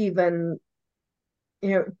or even,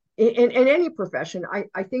 in any profession,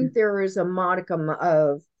 I think there is a modicum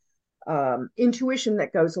of intuition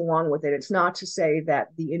that goes along with it. It's not to say that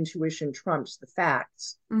the intuition trumps the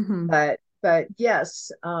facts, Mm-hmm. but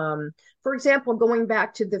yes. For example, going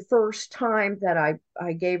back to the first time that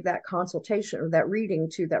I gave that consultation or that reading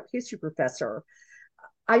to that history professor,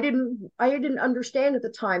 I didn't understand at the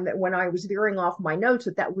time that when I was veering off my notes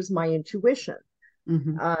that was my intuition.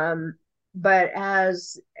 Mm-hmm. Um, but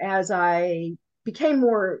as I became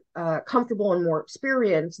more comfortable and more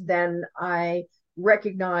experienced, then I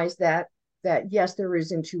recognized that yes, there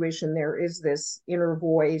is intuition. There is this inner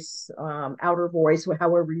voice, outer voice,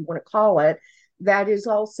 however you want to call it, that is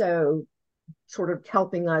also sort of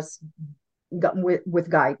helping us with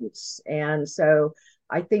guidance. And so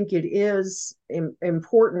I think it is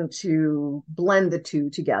important to blend the two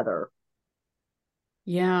together.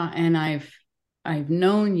 Yeah, and I've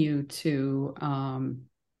known you to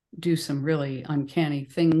do some really uncanny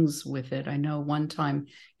things with it. I know one time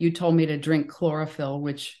you told me to drink chlorophyll,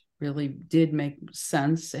 which really did make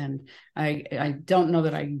sense, and I don't know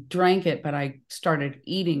that I drank it, but I started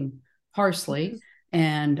eating parsley,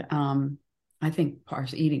 and I think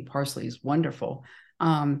eating parsley is wonderful.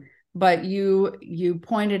 But you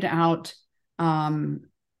pointed out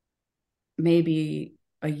maybe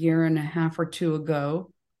a year and a half or two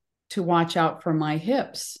ago to watch out for my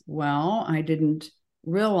hips. Well, I didn't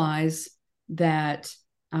realize that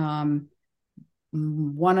one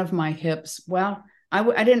of my hips, well,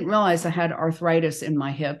 I didn't realize I had arthritis in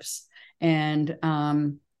my hips and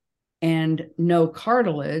no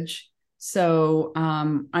cartilage. So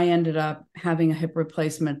I ended up having a hip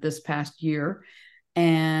replacement this past year.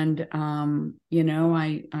 And, I'm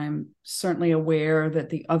certainly aware that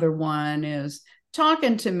the other one is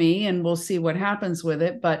talking to me and we'll see what happens with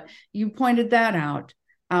it. But you pointed that out.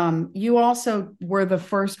 You also were the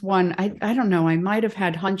first one. I don't know. I might have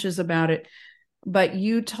had hunches about it, but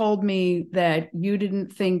you told me that you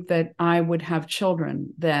didn't think that I would have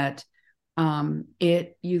children, that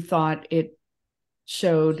you thought it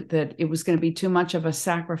showed that it was going to be too much of a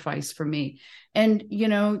sacrifice for me. And,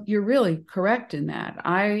 you're really correct in that.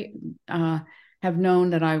 I have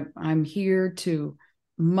known that I'm here to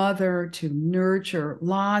mother, to nurture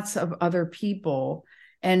lots of other people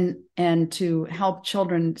and to help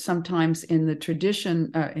children sometimes in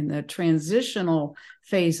the in the transitional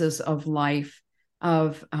phases of life,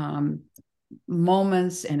 of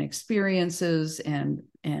moments and experiences and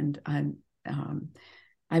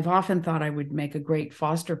I've often thought I would make a great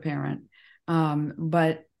foster parent,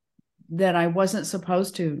 but that I wasn't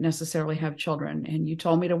supposed to necessarily have children. And you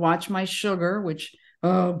told me to watch my sugar, which,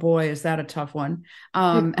 oh boy, is that a tough one.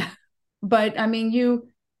 But I mean, you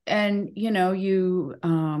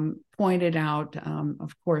pointed out,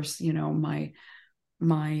 of course, my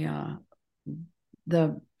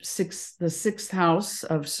the sixth house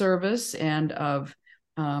of service and of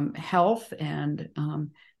health and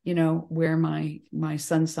where my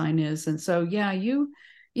sun sign is. And so yeah, you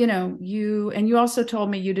also told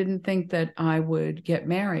me you didn't think that I would get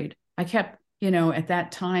married. I kept at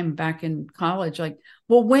that time back in college, like,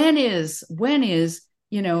 well, when is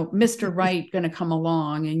Mr. Right going to come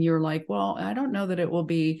along? And you're like, well, I don't know that it will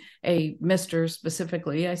be a Mr.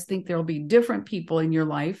 specifically. I think there'll be different people in your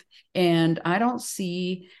life. And I don't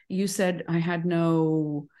see, you said I had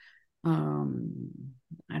no,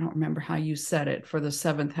 I don't remember how you said it for the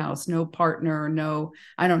seventh house, no partner, no,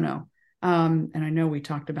 I don't know. And I know we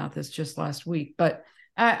talked about this just last week, but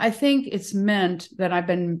I think it's meant that I've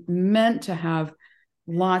been meant to have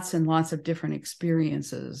lots and lots of different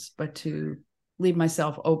experiences, but to leave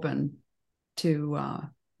myself open to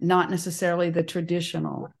not necessarily the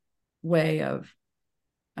traditional way of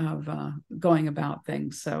going about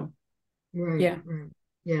things. So, Right, yeah. right.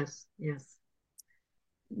 Yes, yes.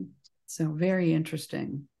 So very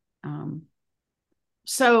interesting.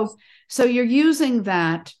 So you're using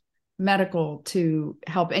that medical to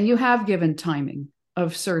help, and you have given timing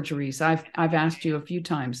of surgeries. I've asked you a few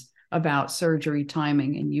times about surgery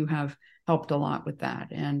timing, and you have helped a lot with that.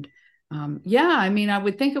 And yeah, I mean, I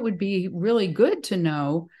would think it would be really good to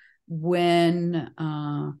know when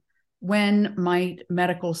might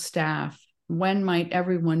medical staff, when might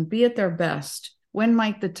everyone be at their best, when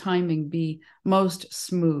might the timing be most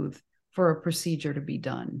smooth for a procedure to be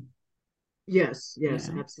done. Yes, yes,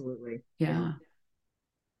 Yeah. absolutely. Yeah.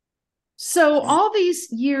 So all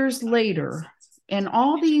these years later, and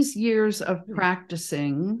all these years of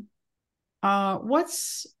practicing,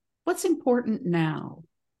 what's important now?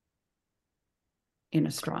 in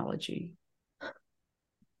astrology?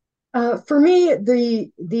 For me,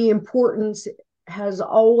 the importance has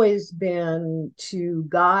always been to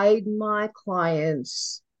guide my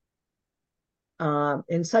clients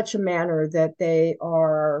in such a manner that they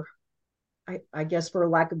are, I guess, for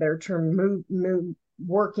lack of a better term,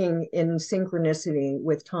 working in synchronicity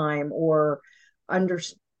with time, or under,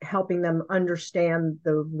 helping them understand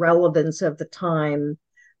the relevance of the time,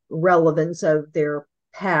 relevance of their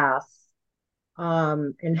path,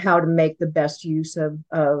 and how to make the best use of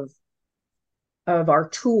our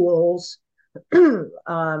tools,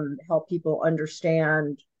 help people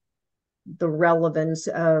understand the relevance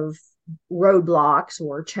of roadblocks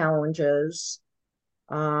or challenges.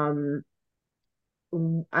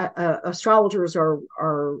 Astrologers are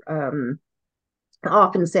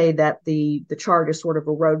often say that the chart is sort of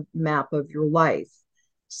a roadmap of your life.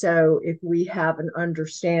 So if we have an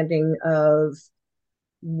understanding of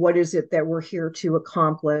what is it that we're here to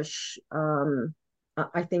accomplish,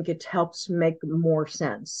 I think it helps make more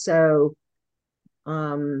sense. So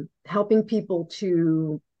helping people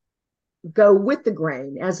to go with the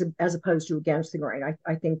grain as opposed to against the grain.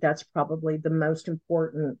 I think that's probably the most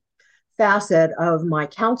important facet of my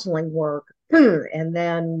counseling work. And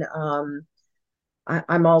then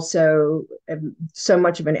I'm also so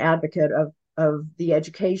much of an advocate of the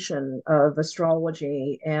education of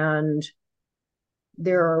astrology, and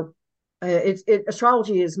there are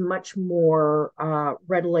astrology is much more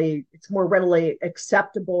more readily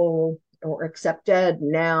acceptable or accepted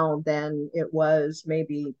now than it was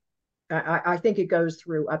maybe. I think it goes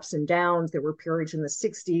through ups and downs. There were periods in the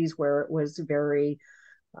 60s where it was very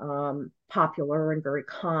popular and very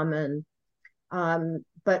common.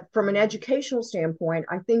 But from an educational standpoint,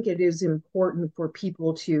 I think it is important for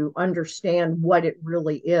people to understand what it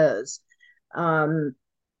really is.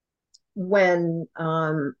 When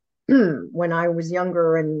when I was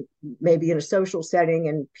younger and maybe in a social setting,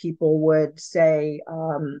 and people would say,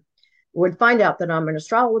 would find out that I'm an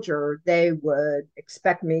astrologer, they would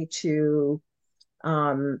expect me to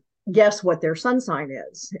guess what their sun sign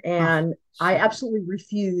is. And I absolutely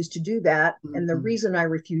refused to do that. Mm-hmm. And the reason I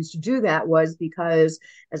refused to do that was because,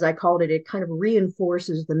 as I called it, it kind of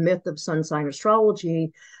reinforces the myth of sun sign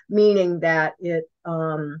astrology, meaning that it's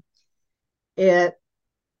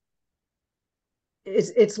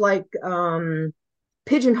like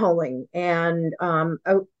pigeonholing. And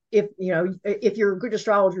if you're a good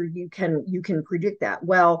astrologer, you can predict that.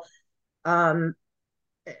 Well,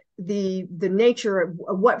 the nature of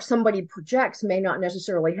what somebody projects may not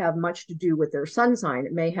necessarily have much to do with their sun sign.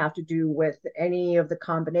 It may have to do with any of the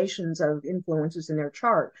combinations of influences in their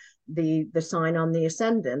chart, the sign on the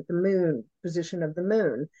ascendant, the moon, position of the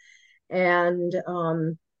moon. And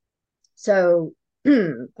so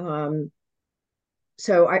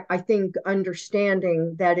I think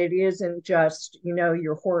understanding that it isn't just,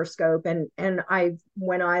 your horoscope, and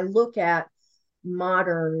when I look at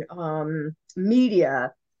modern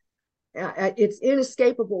media, it's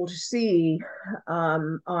inescapable to see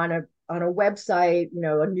on a website,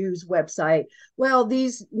 a news website, well,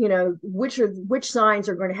 these, which signs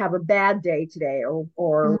are going to have a bad day today,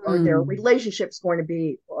 or their relationship's going to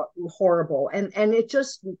be horrible. And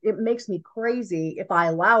it makes me crazy if I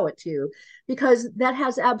allow it to, because that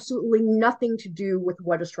has absolutely nothing to do with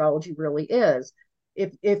what astrology really is.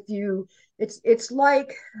 It's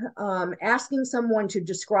like asking someone to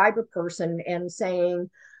describe a person and saying,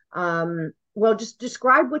 well, just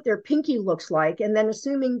describe what their pinky looks like, and then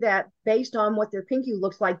assuming that based on what their pinky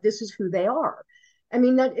looks like, this is who they are. I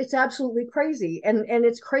mean, that it's absolutely crazy. And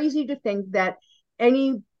it's crazy to think that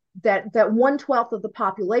that 1/12 of the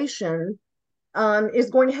population is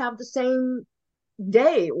going to have the same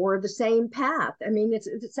day or the same path. I mean,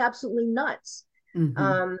 it's absolutely nuts.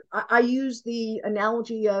 Mm-hmm. I use the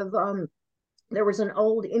analogy of there was an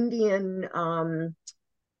old Indian,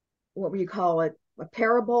 what would you call it, a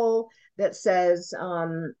parable that says,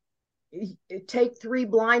 take 3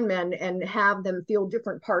 blind men and have them feel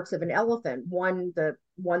different parts of an elephant, one the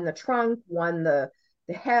trunk, one the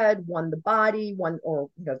head, one the body, one, or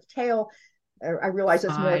the tail. I realize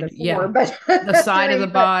it's more than 4, yeah. But the side 3, of the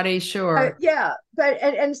body, sure. Yeah, but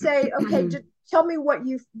and say, okay, just tell me what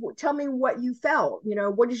you felt.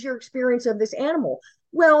 What is your experience of this animal?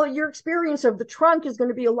 Well, your experience of the trunk is going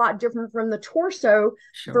to be a lot different from the torso,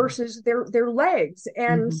 sure, versus their legs.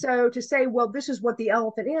 And so to say, well, this is what the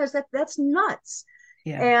elephant is, that's nuts.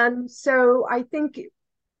 Yeah. And so I think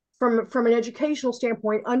from an educational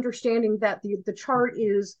standpoint, understanding that the chart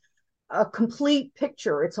is a complete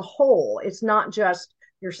picture, it's a whole, it's not just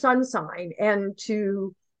your sun sign, and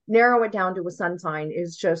to narrow it down to a sun sign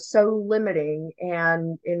is just so limiting,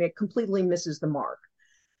 and it completely misses the mark.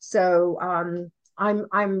 So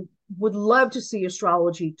I'm would love to see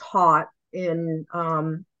astrology taught in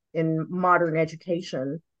modern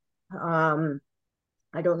education. Um,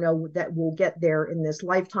 I don't know that we'll get there in this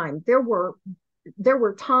lifetime. There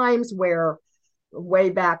were times where way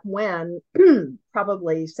back when,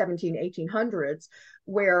 probably 17, 1800s,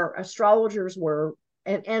 where astrologers were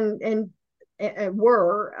and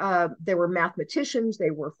were they were mathematicians,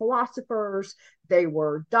 they were philosophers, they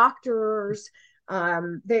were doctors.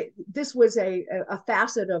 This was a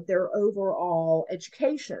facet of their overall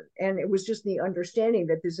education, and it was just the understanding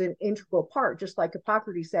that this is an integral part. Just like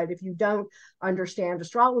Hippocrates said, if you don't understand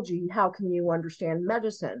astrology, how can you understand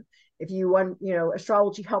medicine? If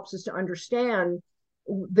astrology helps us to understand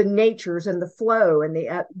the natures and the flow and the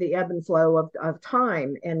ebb and flow of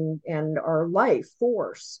time and our life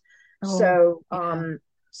force. Oh, So yeah.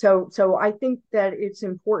 so I think that it's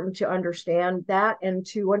important to understand that, and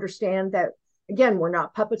to understand that, again, we're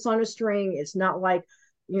not puppets on a string. It's not like,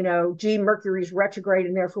 gee, Mercury's retrograde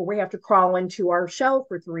and therefore we have to crawl into our shell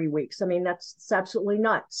for 3 weeks. I mean, that's absolutely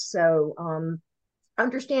nuts. So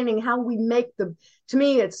understanding how we make to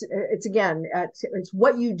me, it's again, it's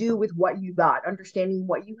what you do with what you got, understanding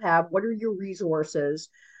what you have, what are your resources,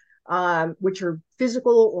 which are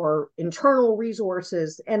physical or internal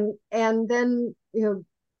resources, and then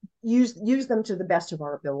use them to the best of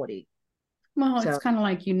our ability. Well, it's So kind of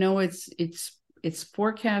like, it's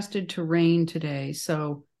forecasted to rain today,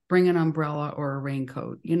 so bring an umbrella or a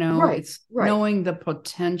raincoat. right, It's right. knowing the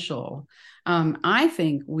potential. I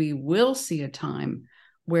think we will see a time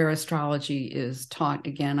where astrology is taught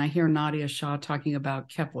again. I hear Nadia Shah talking about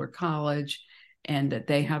Kepler College and that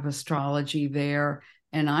they have astrology there.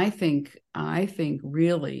 And I think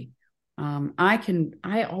really,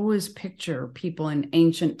 I always picture people in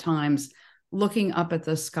ancient times looking up at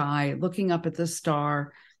the sky, looking up at the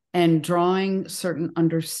star, and drawing certain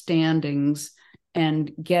understandings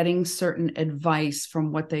and getting certain advice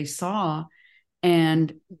from what they saw.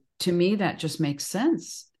 And to me, that just makes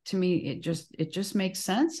sense. To me, it just makes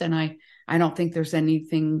sense. And I don't think there's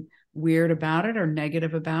anything weird about it or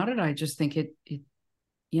negative about it. I just think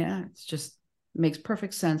yeah, it's just makes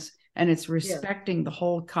perfect sense. And it's Yeah, respecting the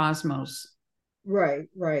whole cosmos. right,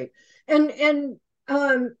 right. And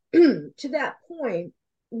to that point,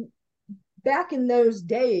 back in those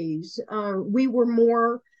days, um, we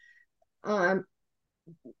weren't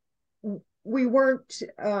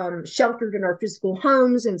sheltered in our physical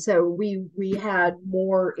homes, and so we had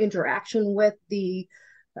more interaction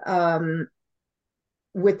um,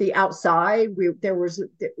 with the outside. There was,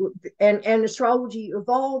 and astrology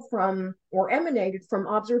evolved from, or emanated from,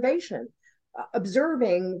 observation,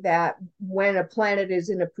 observing that when a planet is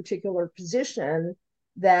in a particular position,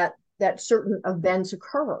 that certain events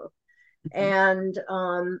occur. And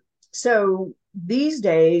so these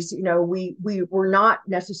days, we were not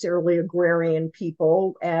necessarily agrarian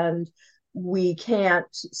people, and we can't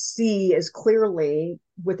see as clearly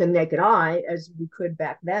with the naked eye as we could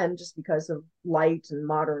back then, just because of light and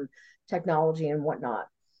modern technology and whatnot.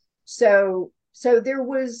 So there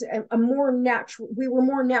was a more natural, we were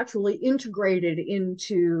more naturally integrated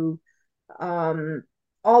into um,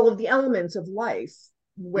 all of the elements of life.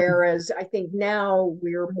 Whereas I think now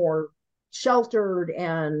we're more sheltered,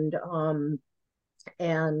 and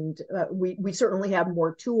we certainly have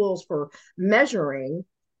more tools for measuring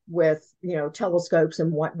with telescopes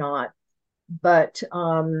and whatnot. But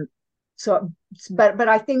so but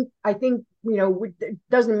I think it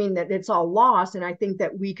doesn't mean that it's all lost, and I think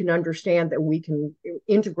that we can understand that we can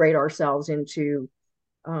integrate ourselves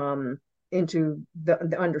um, into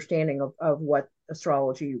the understanding of what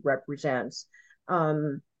astrology represents.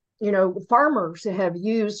 Um, farmers have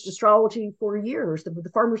used astrology for years.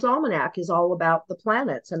 The Farmer's Almanac is all about the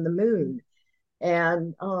planets and the moon.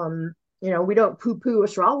 And, we don't poo poo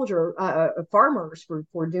farmers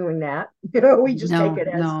for doing that. We just take No, it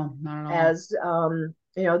no, not at all. as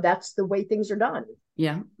that's the way things are done.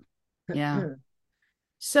 Yeah, yeah.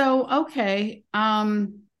 So, okay.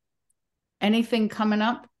 Anything coming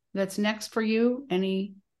up that's next for you?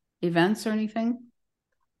 Any events or anything?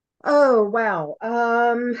 Oh, wow.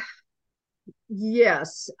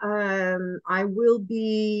 Yes, I will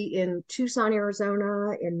be in Tucson,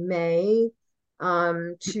 Arizona in May,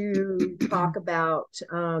 to talk about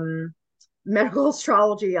medical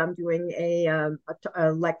astrology. I'm doing a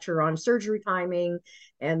lecture on surgery timing,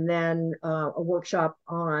 and then a workshop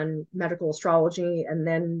on medical astrology. And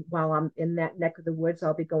then while I'm in that neck of the woods,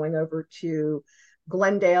 I'll be going over to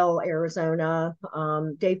Glendale, Arizona.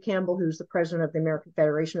 Dave Campbell, who's the president of the American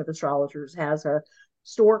Federation of Astrologers, has a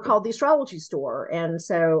store called the Astrology Store. And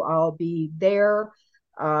so I'll be there,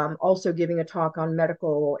 also giving a talk on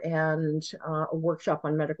medical and a workshop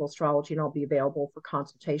on medical astrology, and I'll be available for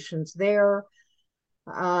consultations there.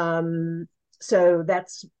 So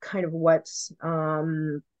that's kind of what's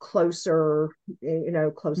closer,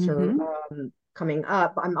 closer coming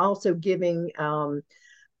up. I'm also giving the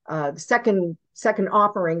second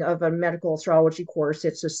offering of a medical astrology course.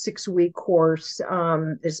 It's a 6-week course.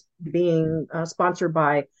 Is being sponsored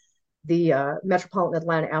by the Metropolitan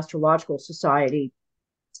Atlanta Astrological Society,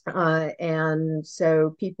 and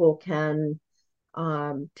so people can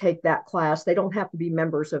take that class. They don't have to be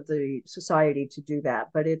members of the society to do that,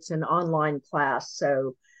 but it's an online class.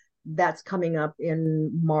 So that's coming up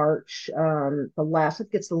in March. I think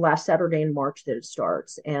it's the last Saturday in March that it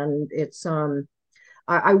starts, and it's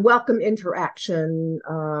I welcome interaction,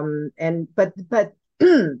 but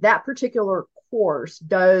that particular course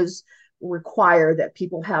does require that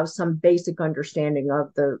people have some basic understanding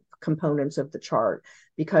of the components of the chart,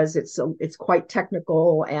 because it's quite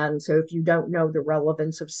technical. And so if you don't know the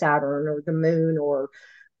relevance of Saturn or the moon, or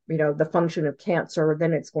the function of Cancer,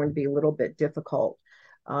 then it's going to be a little bit difficult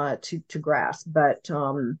to grasp. But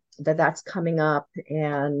that's coming up,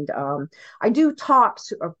 and I do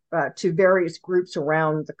talks to various groups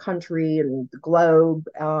around the country and the globe.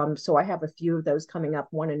 So I have a few of those coming up.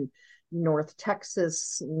 One in North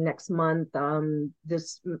Texas next month.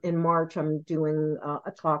 This in March, I'm doing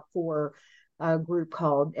a talk for a group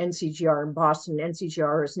called NCGR in Boston.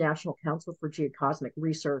 NCGR is National Council for Geocosmic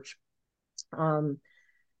Research.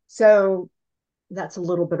 So that's a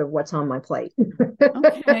little bit of what's on my plate.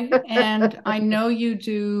 Okay. And I know you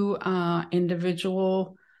do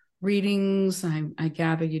individual readings. I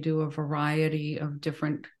gather you do a variety of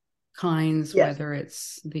different kinds, Yes. whether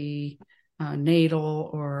it's the natal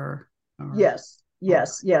or Yes.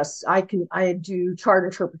 I do chart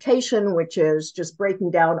interpretation, which is just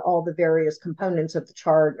breaking down all the various components of the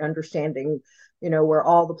chart, understanding, where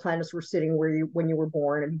all the planets were sitting when you were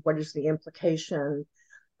born, and what is the implication.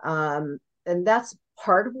 And that's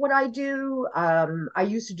part of what I do. I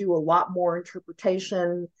used to do a lot more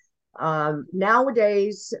interpretation.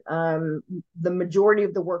 Nowadays, the majority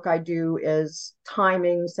of the work I do is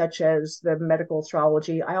timing, such as the medical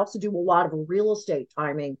astrology. I also do a lot of real estate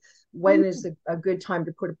timing. When is a good time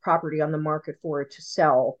to put a property on the market for it to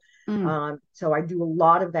sell? So I do a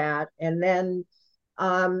lot of that. And then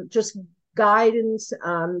just guidance,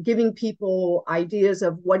 giving people ideas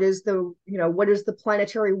of what is the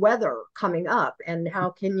planetary weather coming up, and how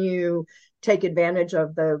can you take advantage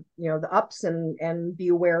of the ups, and be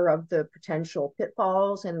aware of the potential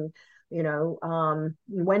pitfalls, and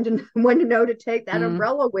when to know to take that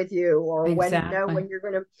umbrella with you, or when to know when you're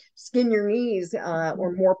going to skin your knees,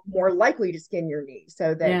 or more likely to skin your knees,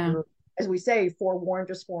 so that you're, as we say, forewarned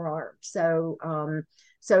is forearmed.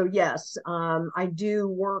 So yes, I do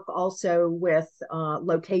work also with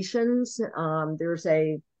locations. There's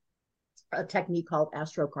a technique called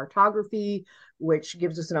astrocartography, which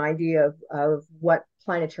gives us an idea of what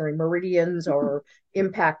planetary meridians are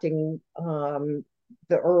impacting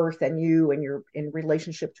the Earth and you, and your in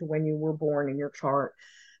relationship to when you were born in your chart.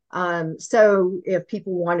 So if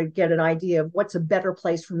people want to get an idea of what's a better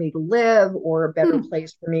place for me to live, or a better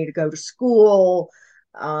place for me to go to school,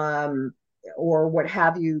 or what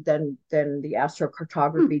have you, then the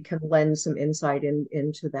astrocartography can lend some insight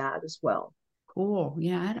into that as well. Cool.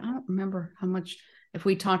 Yeah, I don't remember how much, if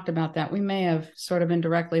we talked about that. We may have sort of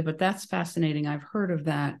indirectly, but that's fascinating. I've heard of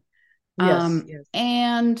that. Yes.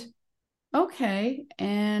 And okay.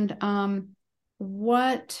 And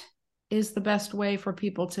what is the best way for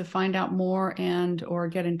people to find out more or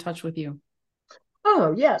get in touch with you?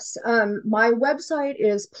 Oh, yes. My website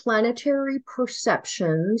is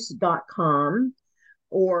planetaryperceptions.com,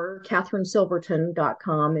 or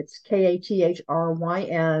KathrynSilverton.com. It's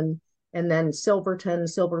Kathryn, and then Silverton,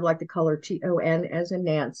 silver like the color, TON as in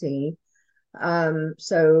Nancy.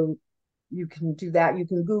 So you can do that. You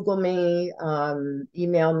can Google me,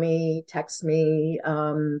 email me, text me.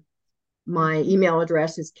 My email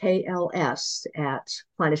address is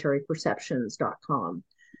kls@planetaryperceptions.com.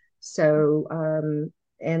 So,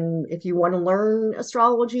 and if you want to learn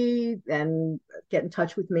astrology, then get in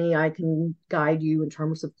touch with me. I can guide you in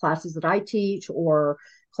terms of classes that I teach, or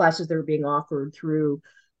classes that are being offered through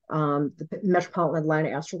the Metropolitan Atlanta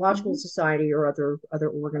Astrological Society, or other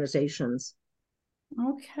organizations.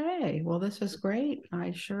 Okay. Well, this is great.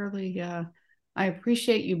 I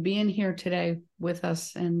appreciate you being here today with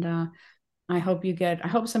us. And I hope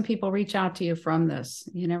some people reach out to you from this.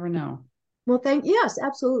 You never know. Well, yes,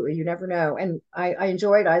 absolutely. You never know. And I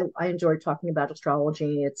enjoyed talking about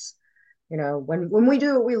astrology. It's when we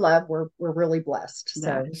do what we love, we're really blessed.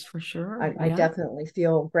 That So is for sure. I Yeah. definitely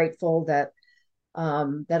feel grateful that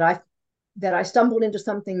that I stumbled into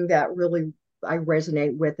something that really I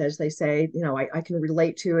resonate with, as they say. I can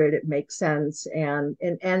relate to it. It makes sense, and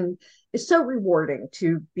it's so rewarding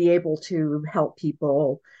to be able to help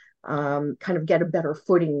people kind of get a better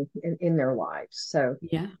footing in their lives. So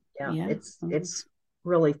Yeah. yeah, Yeah. it's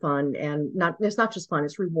really fun, and it's not just fun,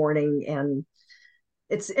 it's rewarding, and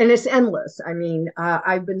it's endless. I mean,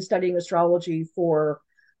 I've been studying astrology for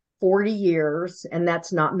 40 years, and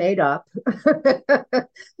that's not made up.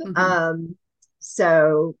 Mhm. um,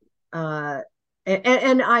 so, uh,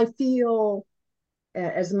 and I feel,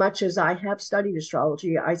 as much as I have studied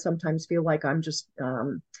astrology, I sometimes feel like I'm just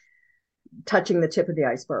touching the tip of the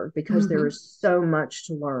iceberg, because there Mhm. is so much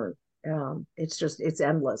to learn. It's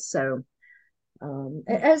endless. So,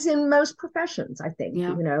 as in most professions, I think,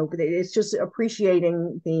 Yeah. it's just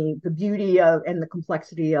appreciating the beauty of and the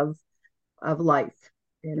complexity of life.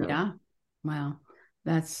 Yeah. Wow.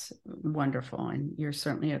 That's wonderful. And you're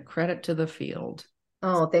certainly a credit to the field.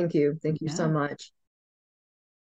 Oh, thank you. Thank you so Yeah. much.